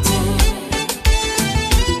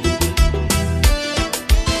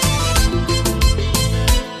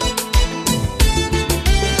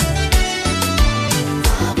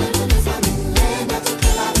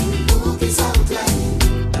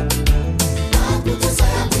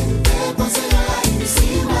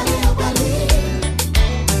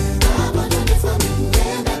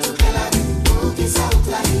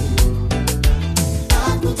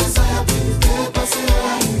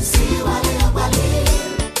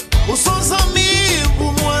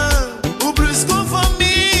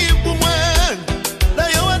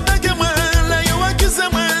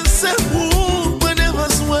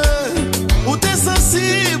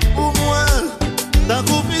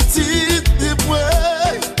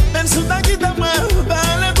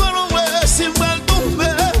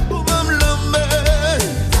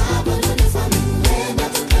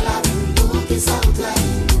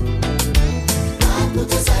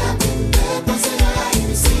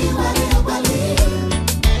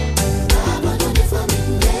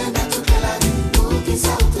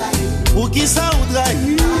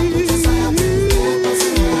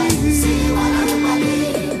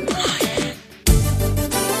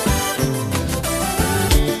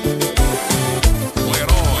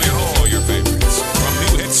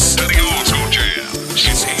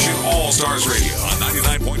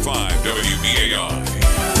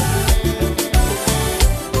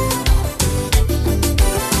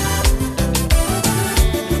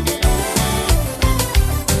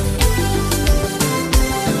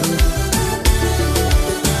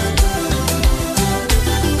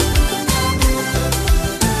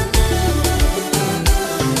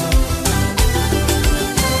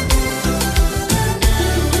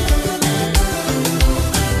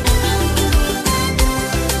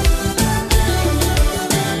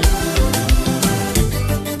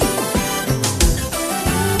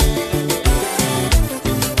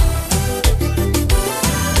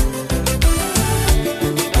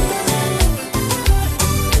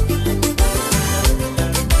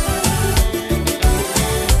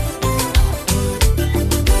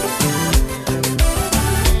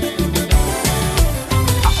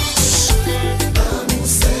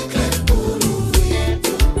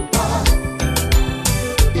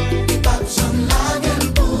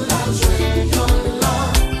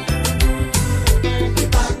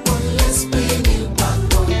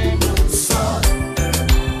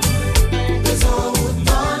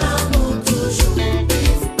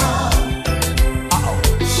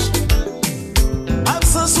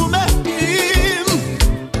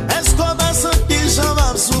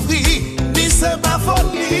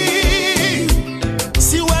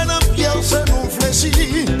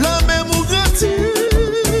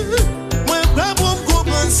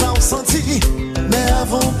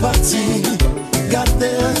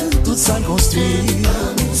 tout ça construit.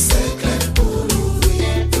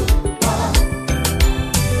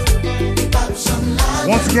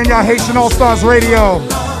 Once again, y'all, Haitian All Stars Radio,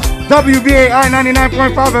 WBAI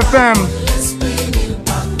 99.5 FM.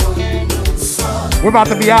 We're about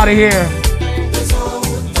to be out of here.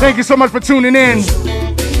 Thank you so much for tuning in.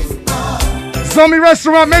 Zombie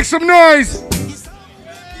Restaurant, make some noise.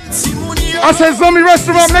 I said Zombie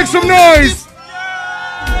Restaurant, make some noise.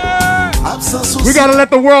 We gotta let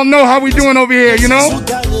the world know how we doing over here, you know?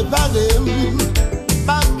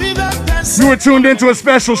 You were tuned into a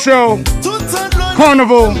special show,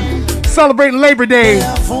 Carnival, celebrating Labor Day.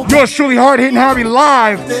 Yours truly, Hard Hitting Harry,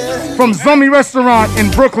 live from Zombie Restaurant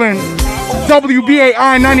in Brooklyn,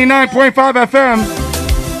 WBAI 99.5 FM.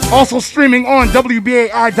 Also streaming on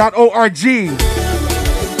WBAI.org.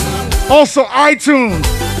 Also iTunes,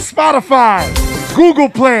 Spotify, Google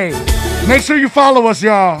Play. Make sure you follow us,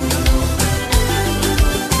 y'all.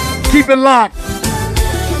 Keep it locked.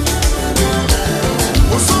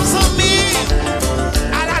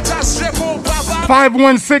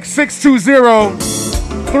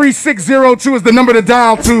 516-620-3602 is the number to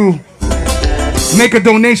dial to make a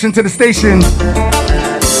donation to the station.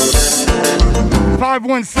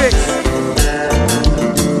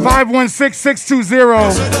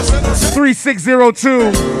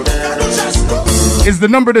 516-620-3602 is the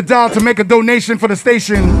number to dial to make a donation for the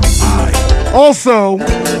station. Also,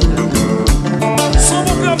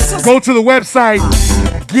 go to the website,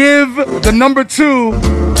 give the number 2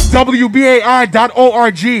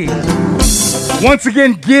 WBAI.org. Once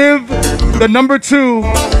again, give the number 2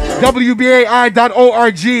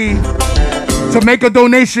 WBAI.org to make a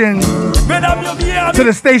donation to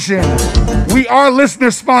the station. We are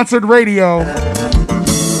listener-sponsored radio.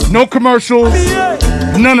 No commercials,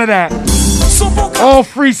 none of that. All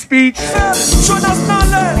free speech.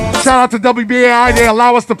 Shout out to WBAI. They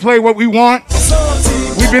allow us to play what we want.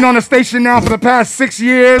 We've been on the station now for the past 6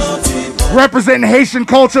 years, representing Haitian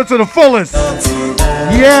culture to the fullest.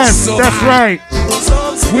 Yes, that's right.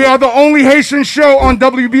 We are the only Haitian show on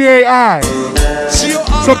WBAI.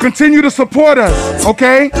 So continue to support us,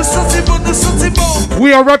 okay?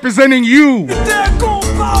 We are representing you.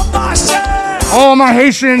 All my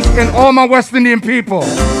Haitians and all my West Indian people.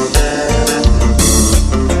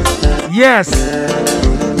 Yes.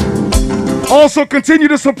 Also continue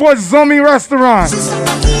to support Zombie Restaurant,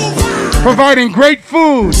 providing great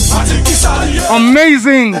food,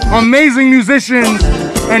 amazing musicians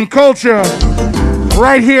and culture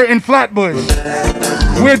right here in Flatbush.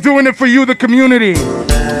 We're doing it for you, the community.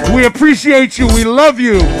 We appreciate you. We love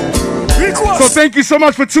you. So thank you so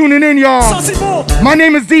much for tuning in, y'all. My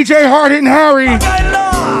name is DJ Hard Hitting Harry.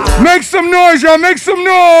 Make some noise, y'all. Make some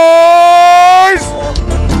noise.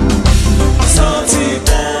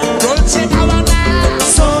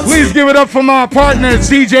 Please give it up for my partners,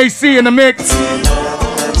 DJ C in the mix.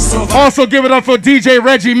 Also give it up for DJ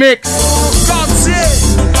Reggie Mix.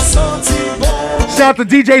 Shout out to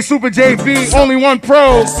DJ Super JB, Only One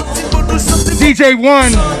Pro, DJ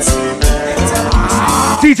One,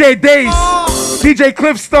 DJ Dace, DJ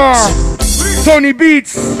Cliff Star, Tony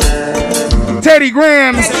Beats, Teddy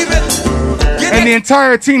Grams, and the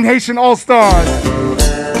entire Team Haitian All Stars.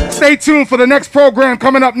 Stay tuned for the next program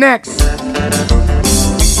coming up next.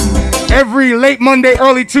 Every late Monday,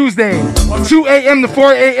 early Tuesday, 2 a.m. to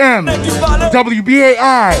 4 a.m.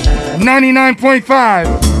 WBAI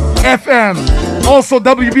 99.5 FM. Also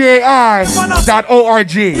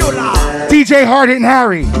WBAI.org. DJ Hard Hitting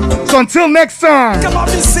Harry. So until next time,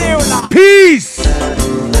 peace.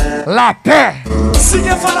 La paix.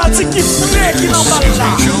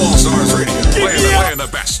 Playing the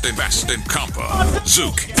best in compa,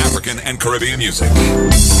 Zouk, African and Caribbean music.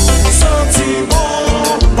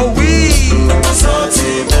 Oh oui,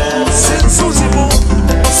 sentiment, c'est sentiment,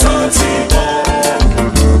 sentiment,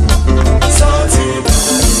 sentiment,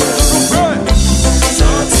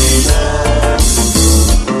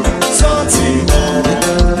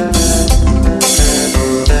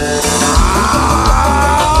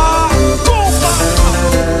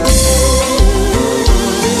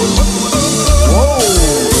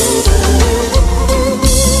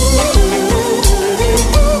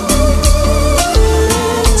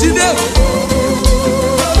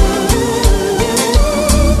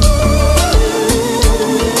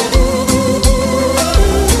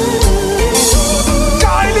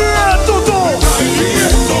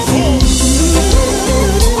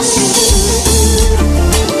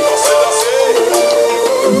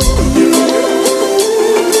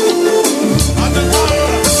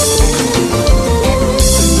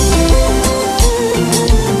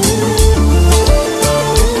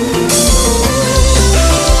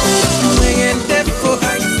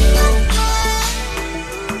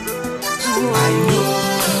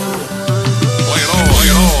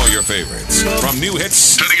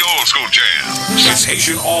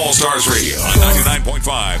 Haitian All Stars Radio,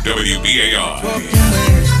 99.5 WBAI.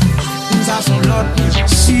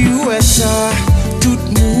 Si ou e sa, tout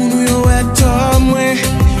moun yo e tomwe.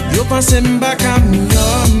 Yo pense mba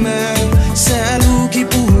kamiyome, sel ou ki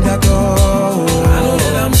pou d'akor. I know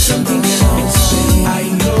that I'm something else,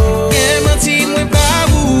 I know. Gen menti mwen pa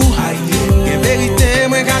ou, I know. Gen verite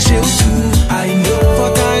mwen kache ou tou, I know.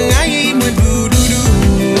 Fok a rayi mwen doudou,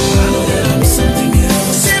 I know that I'm something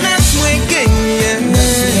else. Se nas mwen genyen,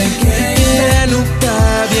 men nou pa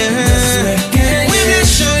bien. Mwen vle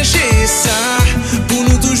chanje sa, pou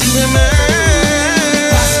nou toujou remen.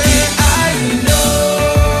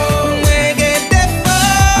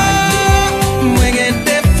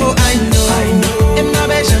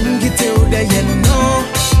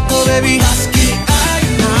 Baby, husky, I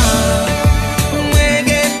know. Mwen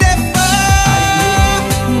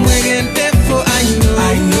gen defo,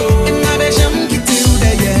 I know. E ma be jam kite ou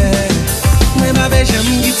daye, mwen ma be jam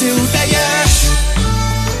kite ou daye.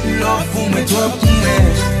 Love pou mwen trop pou mwen,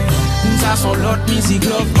 sa son lot music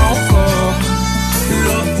love encore.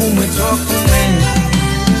 Love pou mwen trop pou mwen,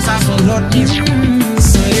 sa son lot music.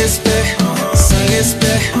 Sans respect, sans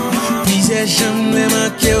respect. Pise jam mwen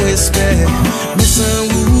manke respect. Mais sans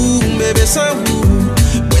vous, bébé sans vous,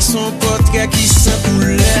 ouais son portrait qui s'en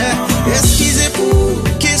coulait. Excusez pour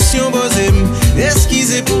question posée,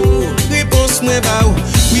 excusez pour réponse moi ba ou.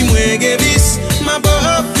 Oui moi gebis, ma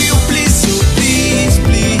bof you please, you please,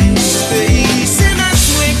 please. C'est notre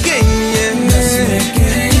moi gagné,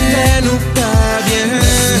 mais nous pas bien.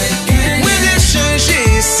 Moi j'ai changé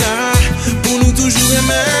ça pour nous toujours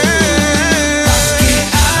aimer.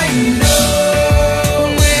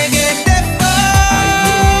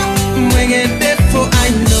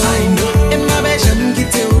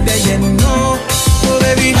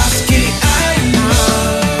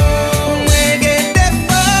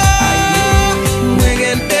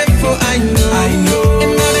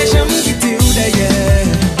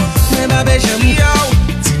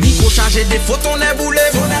 Charger des photos, on est boulé.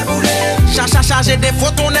 Charger des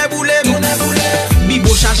photos, on est boulé.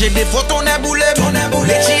 Bibo charger des photos, on est boulé.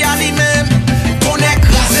 Les tia lui-même.